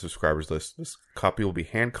prominent on the subscribers list. This copy will be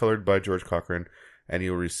hand-colored by George Cochran, and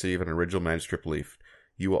you will receive an original manuscript leaf.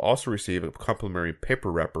 You will also receive a complimentary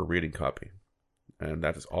paper wrapper reading copy. And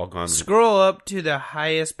that is all gone. Scroll up to the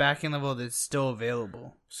highest backing level that's still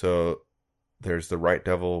available. So there's the right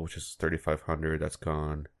devil, which is 3,500. That's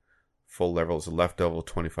gone. Full level is the left devil,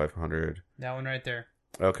 2,500. That one right there.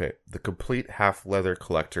 Okay, the complete half leather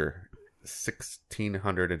collector,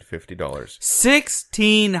 $1,650.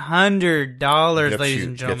 $1,600, ladies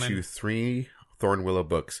and gentlemen. Gets you 3 Thorn Willow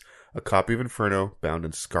books, a copy of Inferno bound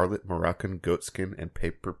in scarlet Moroccan goatskin and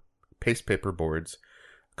paste paper boards,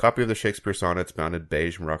 a copy of the Shakespeare sonnets bound in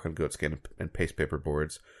beige Moroccan goatskin and paste paper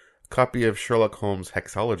boards, a copy of Sherlock Holmes'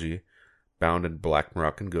 Hexology bound in black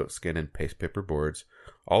Moroccan goatskin and paste paper boards.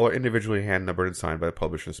 All are individually hand numbered and signed by the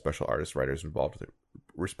publisher and special artist writers involved with the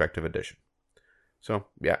respective edition. So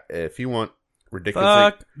yeah, if you want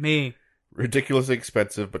ridiculously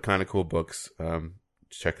expensive but kind of cool books,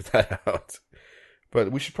 check that out.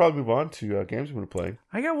 But we should probably move on to games we're going to play.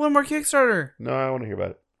 I got one more Kickstarter. No, I want to hear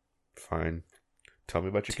about it. Fine. Tell me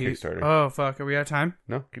about your Kickstarter. Oh, fuck. Are we out of time?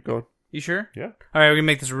 No, keep going. You sure? Yeah. All right, we're going to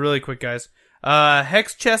make this really quick, guys.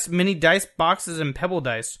 Hex Chest Mini Dice Boxes and Pebble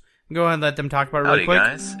Dice. Go ahead and let them talk about it really quick.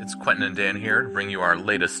 Howdy, guys. It's Quentin and Dan here to bring you our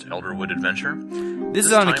latest Elderwood adventure. This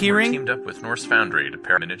is on a time keyring. We're teamed up with Norse Foundry to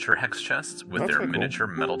pair miniature hex chests with their miniature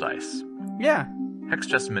metal dice. Yeah. Hex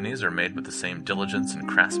chest minis are made with the same diligence and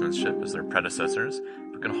craftsmanship as their predecessors,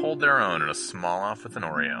 but can hold their own in a small off with an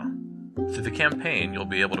Oreo. Through the campaign, you'll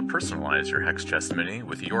be able to personalize your hex chest mini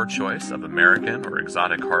with your choice of American or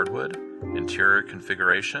exotic hardwood, interior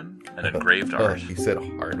configuration, and engraved art. He said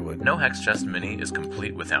hardwood. No hex chest mini is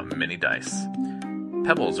complete without mini dice.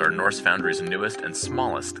 Pebbles are Norse Foundry's newest and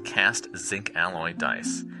smallest cast zinc alloy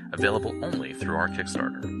dice, available only through our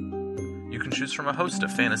Kickstarter. You can choose from a host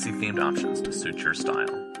of fantasy-themed options to suit your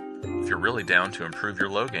style. If you're really down to improve your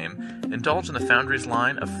low game, indulge in the Foundry's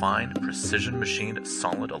line of fine, precision-machined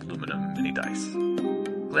solid aluminum mini dice.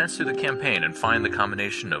 Glance through the campaign and find the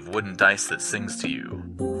combination of wooden dice that sings to you.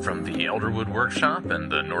 From the Elderwood Workshop and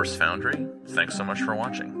the Norse Foundry, thanks so much for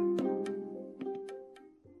watching.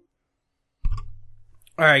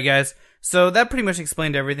 Alright, guys. So that pretty much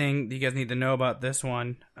explained everything that you guys need to know about this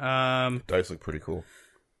one. Dice look pretty cool.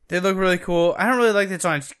 They look really cool. I don't really like that it's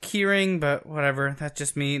on keyring, but whatever. That's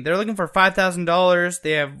just me. They're looking for $5,000.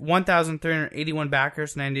 They have 1,381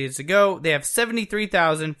 backers 9 days ago. They have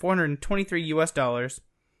 $73,423 US.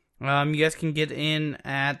 You guys can get in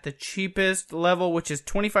at the cheapest level, which is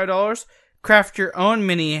 $25. Craft your own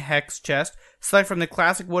mini hex chest. Select from the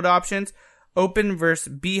classic wood options, open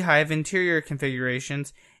versus beehive interior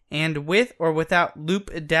configurations, and with or without loop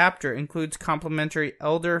adapter. Includes complimentary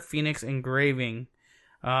Elder Phoenix engraving.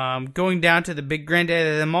 Going down to the big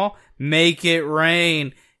granddaddy of them all, Make It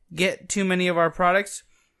Rain. Get too many of our products.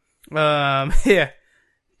 Yeah,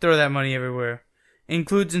 throw that money everywhere.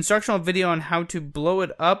 Includes instructional video on how to blow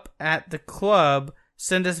it up at the club.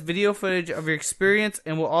 Send us video footage of your experience,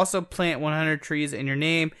 and we'll also plant 100 trees in your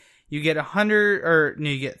name. You get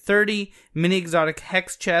 30 mini exotic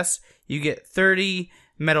hex chests. You get 30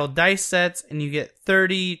 metal dice sets, and you get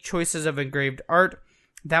 30 choices of engraved art.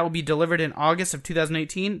 That will be delivered in August of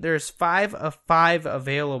 2018. There's 5 of 5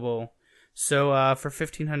 available. So for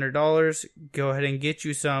 $1,500, go ahead and get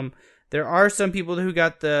you some. There are some people who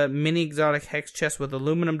got the mini exotic hex chest with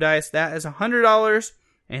aluminum dice. That is $100.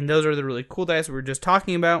 And those are the really cool dice we were just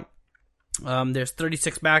talking about. There's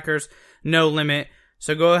 36 backers. No limit.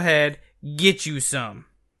 So go ahead, get you some.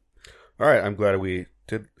 All right, I'm glad we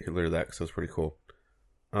did hear that because it was pretty cool.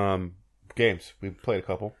 Games. We played a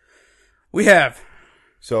couple. We have.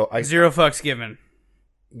 So Zero fucks given.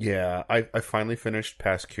 Yeah, I finally finished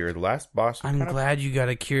past Cure. The last boss. I'm glad you got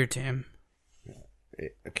a cure, Tim.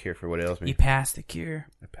 A cure for what ails me. You passed the cure.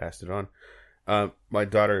 I passed it on. My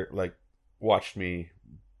daughter watched me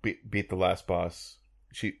beat the last boss.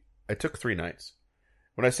 It took 3 nights.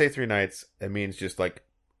 When I say 3 nights, it means just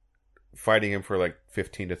fighting him for like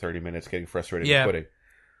 15 to 30 minutes, getting frustrated Yeah. and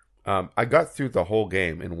quitting. I got through the whole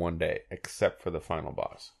game in one day, except for the final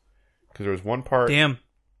boss. Because there was one part... Damn.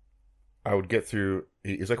 I would get through...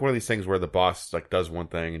 It's like one of these things where the boss like does one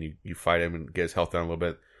thing, and you fight him and get his health down a little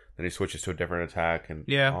bit, then he switches to a different attack, and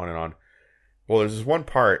on and on. Well, there's this one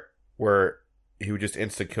part where he would just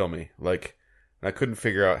insta-kill me. Like, and I couldn't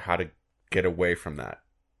figure out how to get away from that.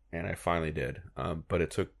 And I finally did. But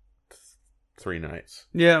it took 3 nights.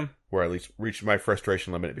 Yeah. Where I at least reached my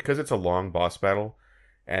frustration limit. Because it's a long boss battle,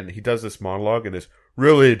 and he does this monologue in this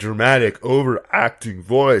really dramatic, overacting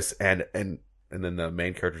voice, and then the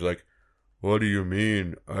main character's like, "What do you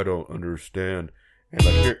mean? I don't understand." And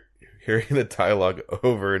like hearing the dialogue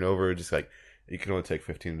over and over, just like, you can only take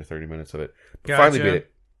 15 to 30 minutes of it. But finally beat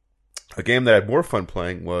it. A game that I had more fun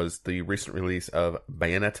playing was the recent release of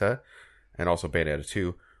Bayonetta, and also Bayonetta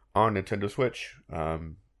 2, on Nintendo Switch.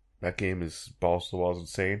 That game is balls to the walls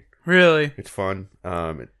insane. Really? It's fun.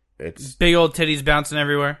 It's big old titties bouncing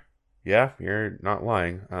everywhere. Yeah, you're not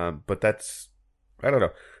lying. But that's, I don't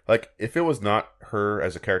know. Like, if it was not her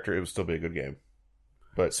as a character, it would still be a good game.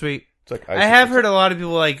 But sweet. It's like I have heard a lot of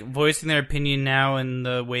people like voicing their opinion now in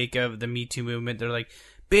the wake of the Me Too movement. They're like,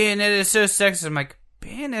 Bayonetta is so sexist. I'm like,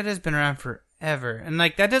 Bayonetta's been around forever, and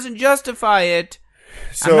like that doesn't justify it.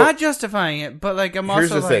 So, I'm not justifying it, but like I'm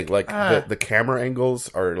here's also the thing, like the camera angles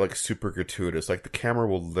are like super gratuitous. Like the camera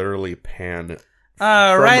will literally pan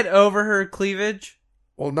right over her cleavage.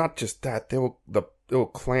 Well, not just that. They will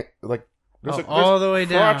clamp like there's all the way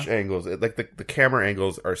down. Crotch angles. Like the camera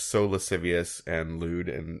angles are so lascivious and lewd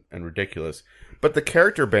and ridiculous. But the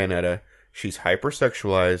character Bayonetta, she's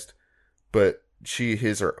hypersexualized, but she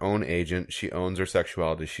is her own agent. She owns her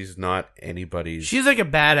sexuality. She's not anybody's. She's like a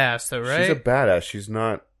badass, though, right? She's a badass. She's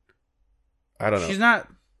not. I don't know. She's not.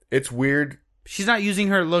 It's weird. She's not using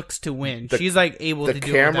her looks to win. She's like able to do it.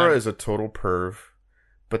 The camera is a total perv,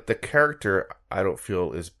 but the character I don't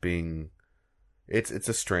feel is being. It's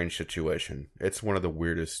a strange situation. It's one of the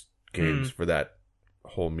weirdest games for that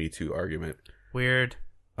whole Me Too argument. Weird.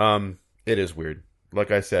 It is weird. Like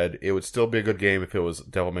I said, it would still be a good game if it was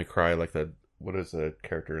Devil May Cry, like the. What is the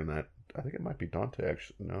character in that? I think it might be Dante,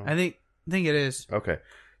 actually. No. I think it is. Okay.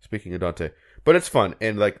 Speaking of Dante. But it's fun.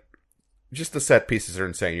 And, like, just the set pieces are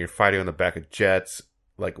insane. You're fighting on the back of jets,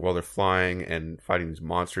 like, while they're flying and fighting these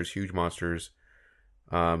monsters, huge monsters.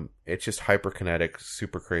 It's just hyperkinetic,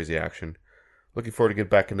 super crazy action. Looking forward to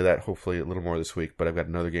get back into that, hopefully, a little more this week. But I've got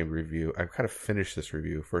another game to review. I've kind of finished this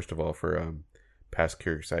review, first of all, for Past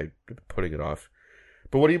Curious. I've been putting it off.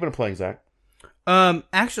 But what have you been playing, Zach?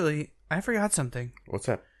 Actually, I forgot something. What's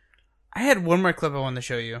that? I had one more clip I wanted to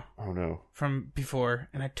show you. Oh, no. From before,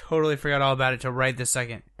 and I totally forgot all about it till right this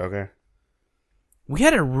second. Okay. We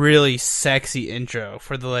had a really sexy intro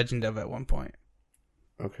for The Legend of at one point.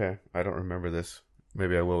 Okay. I don't remember this.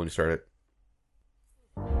 Maybe I will when you start it.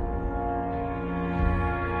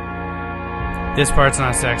 This part's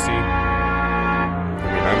not sexy. I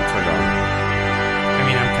mean, I'm turned on. I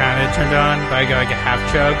mean, I'm kind of turned on, but I got like a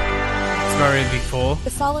half chug. It's not ready to be full. The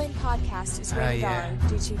following podcast is rated yeah. R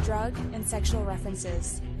due to drug and sexual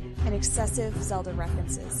references and excessive Zelda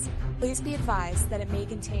references. Please be advised that it may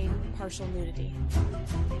contain partial nudity.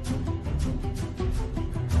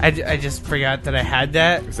 I just forgot that I had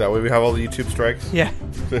that. Is that why we have all the YouTube strikes? Yeah.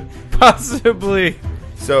 Possibly.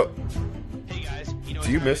 So,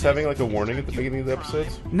 do you miss having like a warning at the beginning of the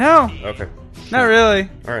episodes? No. Okay. Not really.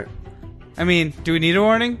 Alright. I mean, do we need a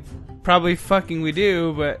warning? Probably fucking we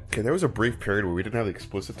do, but... Okay, there was a brief period where we didn't have the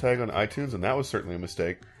explicit tag on iTunes, and that was certainly a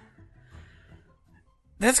mistake.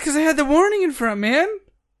 That's because I had the warning in front, man.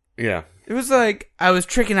 Yeah. It was like, I was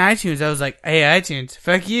tricking iTunes. I was like, hey, iTunes,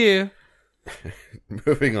 fuck you.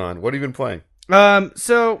 Moving on. What have you been playing?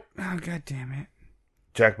 So... Oh, god damn it.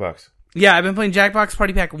 Jackbox. Yeah, I've been playing Jackbox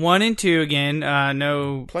Party Pack 1 and 2 again.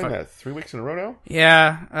 No... Playing that 3 weeks in a row now?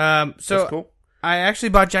 Yeah. So that's cool. I actually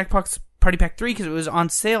bought Jackbox Party Pack 3 because it was on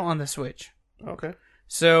sale on the Switch. Okay.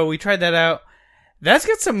 So we tried that out. That's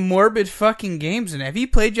got some morbid fucking games in it. Have you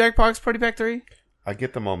played Jackbox Party Pack 3? I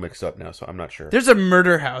get them all mixed up now, so I'm not sure. There's a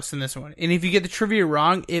murder house in this one. And if you get the trivia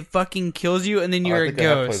wrong, it fucking kills you and then you're a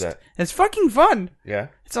ghost. It's fucking fun. Yeah.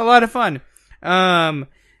 It's a lot of fun.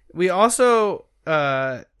 We also,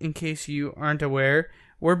 in case you aren't aware,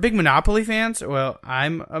 we're big Monopoly fans. Well,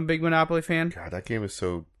 I'm a big Monopoly fan. God, that game is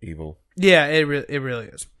so evil. Yeah, it really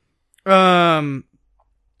is. So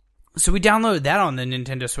we downloaded that on the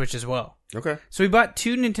Nintendo Switch as well. Okay. So we bought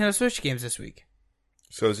 2 Nintendo Switch games this week.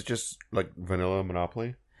 So is it just like vanilla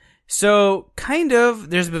Monopoly? So kind of.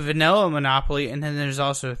 There's the vanilla Monopoly, and then there's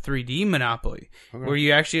also 3D Monopoly, where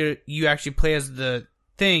you actually play as the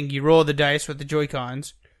thing. You roll the dice with the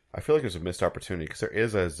Joy-Cons, I feel like there's a missed opportunity because there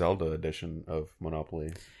is a Zelda edition of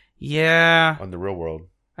Monopoly. Yeah. On the real world.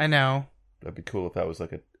 I know. That'd be cool if that was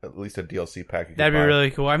like at least a DLC pack. That'd be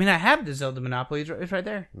really cool. I mean, I have the Zelda Monopoly. It's right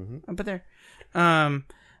there. Mm-hmm. Up there.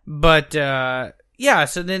 Yeah,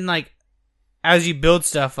 so then, like, as you build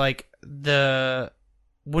stuff, like,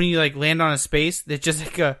 when you, like, land on a space, it's just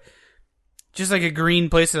like a green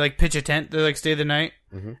place to, like, pitch a tent to, like, stay the night.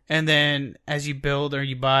 Mm-hmm. And then as you build or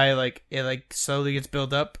you buy, like, it, like, slowly gets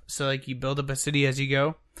built up. So, like, you build up a city as you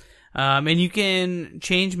go. And you can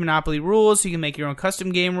change Monopoly rules. So you can make your own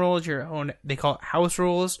custom game rules, your own, they call it house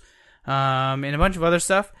rules, and a bunch of other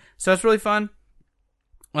stuff. So it's really fun.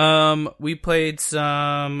 We played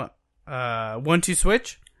some 1-2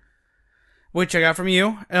 Switch, which I got from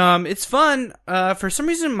you. It's fun. For some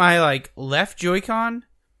reason, my like left Joy-Con,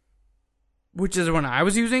 which is the one I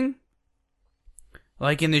was using,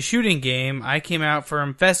 like in the shooting game, I came out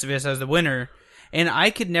from Festivus as the winner, and I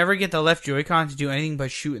could never get the left Joy-Con to do anything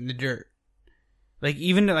but shoot in the dirt. Like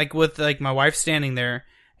even like with like my wife standing there,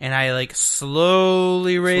 and I like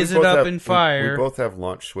slowly raise it up and fire. We both have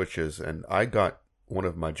launch switches, and I got one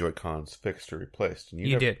of my Joy-Cons fixed or replaced. And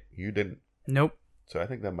you did. You didn't. Nope. So I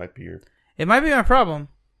think that might be your... It might be my problem.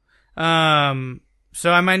 So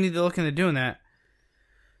I might need to look into doing that.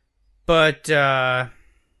 But, yeah.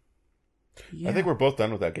 I think we're both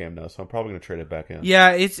done with that game now, so I'm probably going to trade it back in.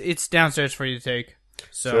 Yeah, it's downstairs for you to take.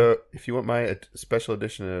 So if you want my special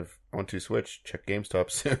edition of 1-2 Switch, check GameStop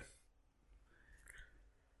soon.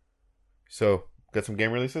 So, got some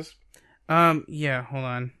game releases? Yeah, hold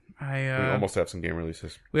on. We almost have some game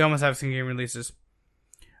releases.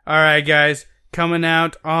 Alright, guys. Coming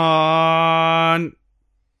out on...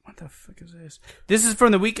 What the fuck is this? This is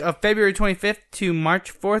from the week of February 25th to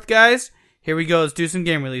March 4th, guys. Here we go. Let's do some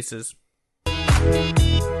game releases.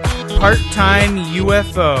 Part-Time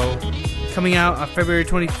UFO. Coming out on February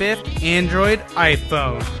 25th. Android,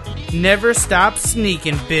 iPhone. Never Stop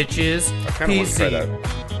Sneaking, bitches. I kind of want to try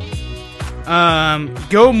that.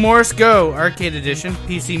 Go Morse Go Arcade Edition,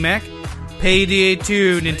 PC Mech. Payday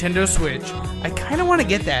 2, Nintendo Switch. I kind of want to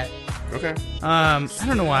get that. Okay. I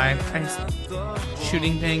don't know why.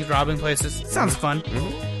 Shooting things, robbing places. Sounds fun.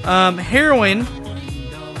 Mm-hmm. Heroin.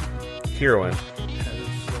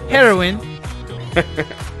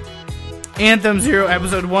 Anthem 0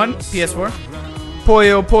 Episode 1, PS4.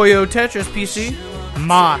 Puyo Puyo Tetris, PC.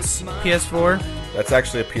 Moss, PS4. That's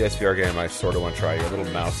actually a PSVR game I sort of want to try. You're a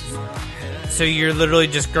little mouse. So you're literally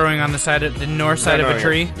just growing on the north side of a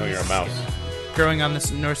tree? No, you're a mouse. Growing on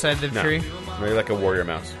the north side of the tree? No, you're like a warrior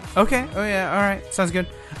mouse. Okay. Oh, yeah. All right. Sounds good.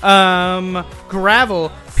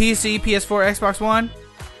 Gravel, PC, PS4, Xbox One.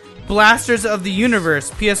 Blasters of the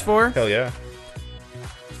Universe, PS4. Hell yeah.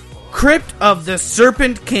 Crypt of the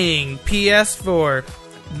Serpent King, PS4.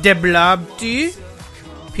 De Blob 2,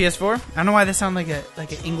 PS4. I don't know why they sound like an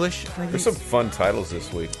English. There's some fun titles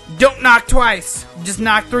this week. Don't knock twice. Just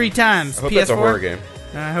knock 3 times. I hope PS4. that's a horror game.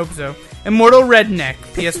 I hope so. Immortal Redneck,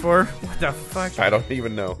 PS4. What the fuck? I don't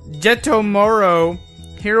even know. Jetomoro,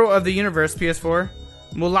 Hero of the Universe, PS4.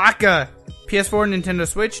 Mulaka, PS4, Nintendo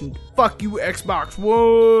Switch. And fuck you, Xbox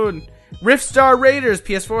One. Riftstar Raiders,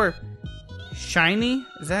 PS4. Shiny?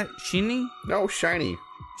 Is that Shiny? No, Shiny.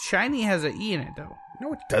 Shiny has an E in it, though.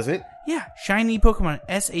 No, it doesn't. Yeah, Shiny Pokemon.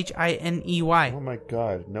 S-H-I-N-E-Y. Oh my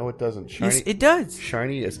god. No, it doesn't. Shiny, yes, it does.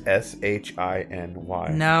 Shiny is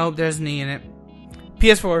S-H-I-N-Y. No, there's an E in it.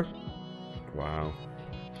 PS4. Wow.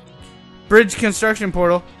 Bridge Construction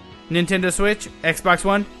Portal. Nintendo Switch. Xbox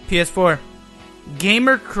One. PS4.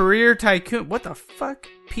 Gamer Career Tycoon. What the fuck?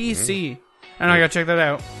 PC. I know, I gotta check that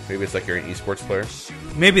out. Maybe it's like you're an esports player.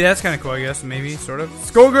 Maybe that's kind of cool, I guess. Maybe, sort of.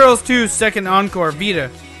 Skullgirls 2 Second Encore. Vita.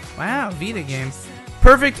 Wow, Vita game.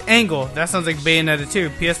 Perfect Angle. That sounds like Bayonetta 2.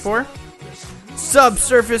 PS4.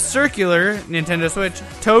 Subsurface Circular. Nintendo Switch.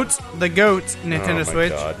 Totes the Goats. Nintendo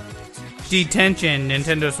Switch. God. Detention.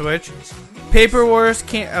 Nintendo Switch. Paper Wars.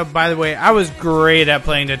 By the way, I was great at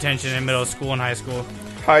playing Detention in middle school and high school.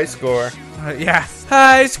 High score. Yeah.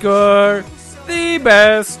 High score. The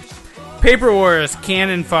best. Paper Wars.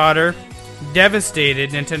 Cannon Fodder. Devastated.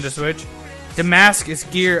 Nintendo Switch. Damascus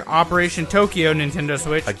Gear Operation Tokyo, Nintendo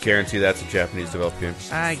Switch. I guarantee that's a Japanese developed game.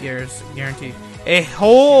 I guarantee. A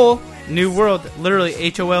Whole New World, literally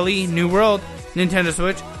H-O-L-E, New World, Nintendo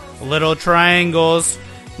Switch. Little Triangles,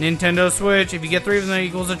 Nintendo Switch. If you get 3 of them, that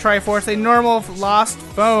equals a Triforce. A Normal Lost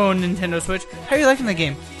Phone, Nintendo Switch. How are you liking the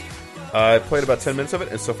game? I played about 10 minutes of it,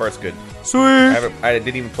 and so far it's good. Sweet. I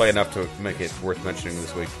didn't even play enough to make it worth mentioning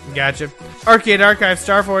this week. Gotcha. Arcade Archive,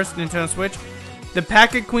 Star Force, Nintendo Switch. The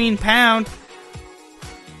Packet Queen Pound.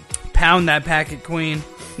 Pound that Packet Queen.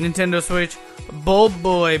 Nintendo Switch. Bulb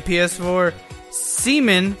Boy, PS4.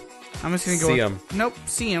 Seaman. I'm just gonna go. Seam. Nope.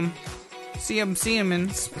 Seaman.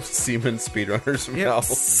 Seaman. Seaman speedrunners from Yep. hell.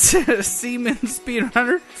 Seaman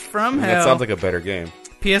speedrunner from hell. That sounds like a better game.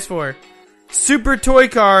 PS4. Super Toy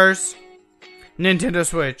Cars. Nintendo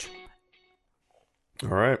Switch. All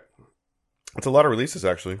right. It's a lot of releases,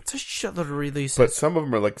 actually. It's a shitload of releases. But some of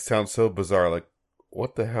them are like sound so bizarre. Like,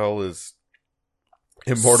 what the hell is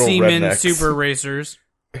Immortal Seaman Rednecks? Super Racers.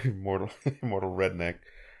 Immortal Redneck.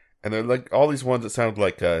 And they're like all these ones that sound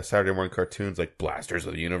like Saturday morning cartoons, like Blasters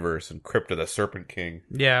of the Universe and Crypto the Serpent King.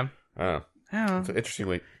 Yeah. Oh. Yeah. It's an interesting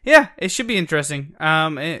week. Yeah, it should be interesting.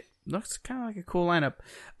 It looks kind of like a cool lineup.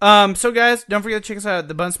 So guys, don't forget to check us out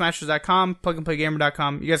at thebunsmashers.com,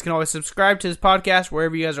 plugandplaygamer.com. You guys can always subscribe to this podcast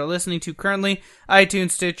wherever you guys are listening to currently.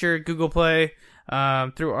 iTunes, Stitcher, Google Play,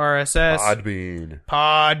 through RSS.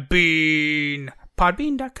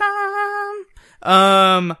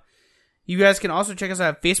 Podbean.com. You guys can also check us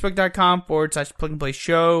out at facebook.com/plugandplay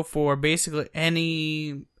show for basically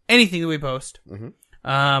anything that we post.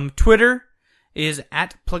 Mm-hmm. Twitter is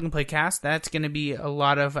at plugandplaycast. That's going to be a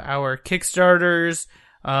lot of our Kickstarters,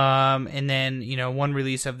 and then, one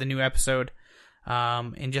release of the new episode,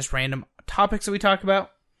 and just random topics that we talk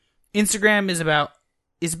about. Instagram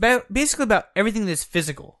is basically about everything that's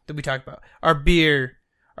physical that we talk about. Our beer,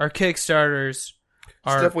 our Kickstarters,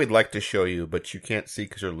 Stuff we'd like to show you, but you can't see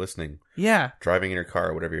because you're listening. Yeah. Driving in your car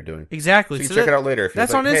or whatever you're doing. Exactly. So you check it out later. If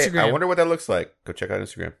that's you're like, on hey, Instagram. I wonder what that looks like. Go check out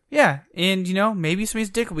Instagram. Yeah, and maybe somebody's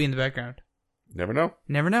dick will be in the background. Never know.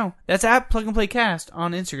 Never know. That's at Plug and Play Cast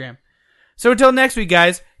on Instagram. So until next week,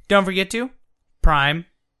 guys, don't forget to prime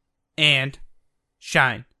and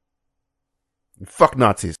shine. And fuck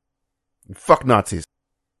Nazis. And fuck Nazis.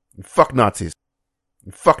 And fuck Nazis.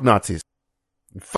 And fuck Nazis.